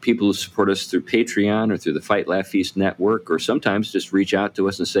 People who support us through Patreon or through the Fight, Laugh, Feast network, or sometimes just reach out to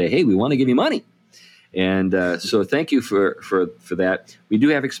us and say, hey, we want to give you money. And so thank you for that. We do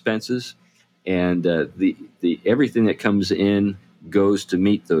have expenses, and the everything that comes in goes to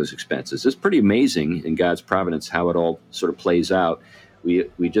meet those expenses. It's pretty amazing in God's providence how it all sort of plays out.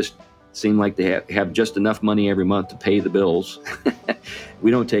 We just seem like they have just enough money every month to pay the bills. We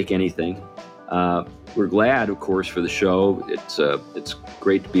don't take anything. We're glad, of course, for the show. It's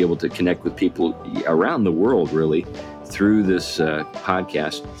great to be able to connect with people around the world, really, through this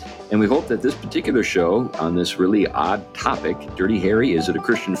podcast. And we hope that this particular show on this really odd topic, Dirty Harry, is it a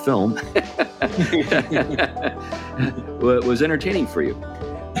Christian film, was entertaining for you.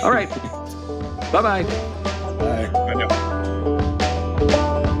 All right. Bye-bye. Bye.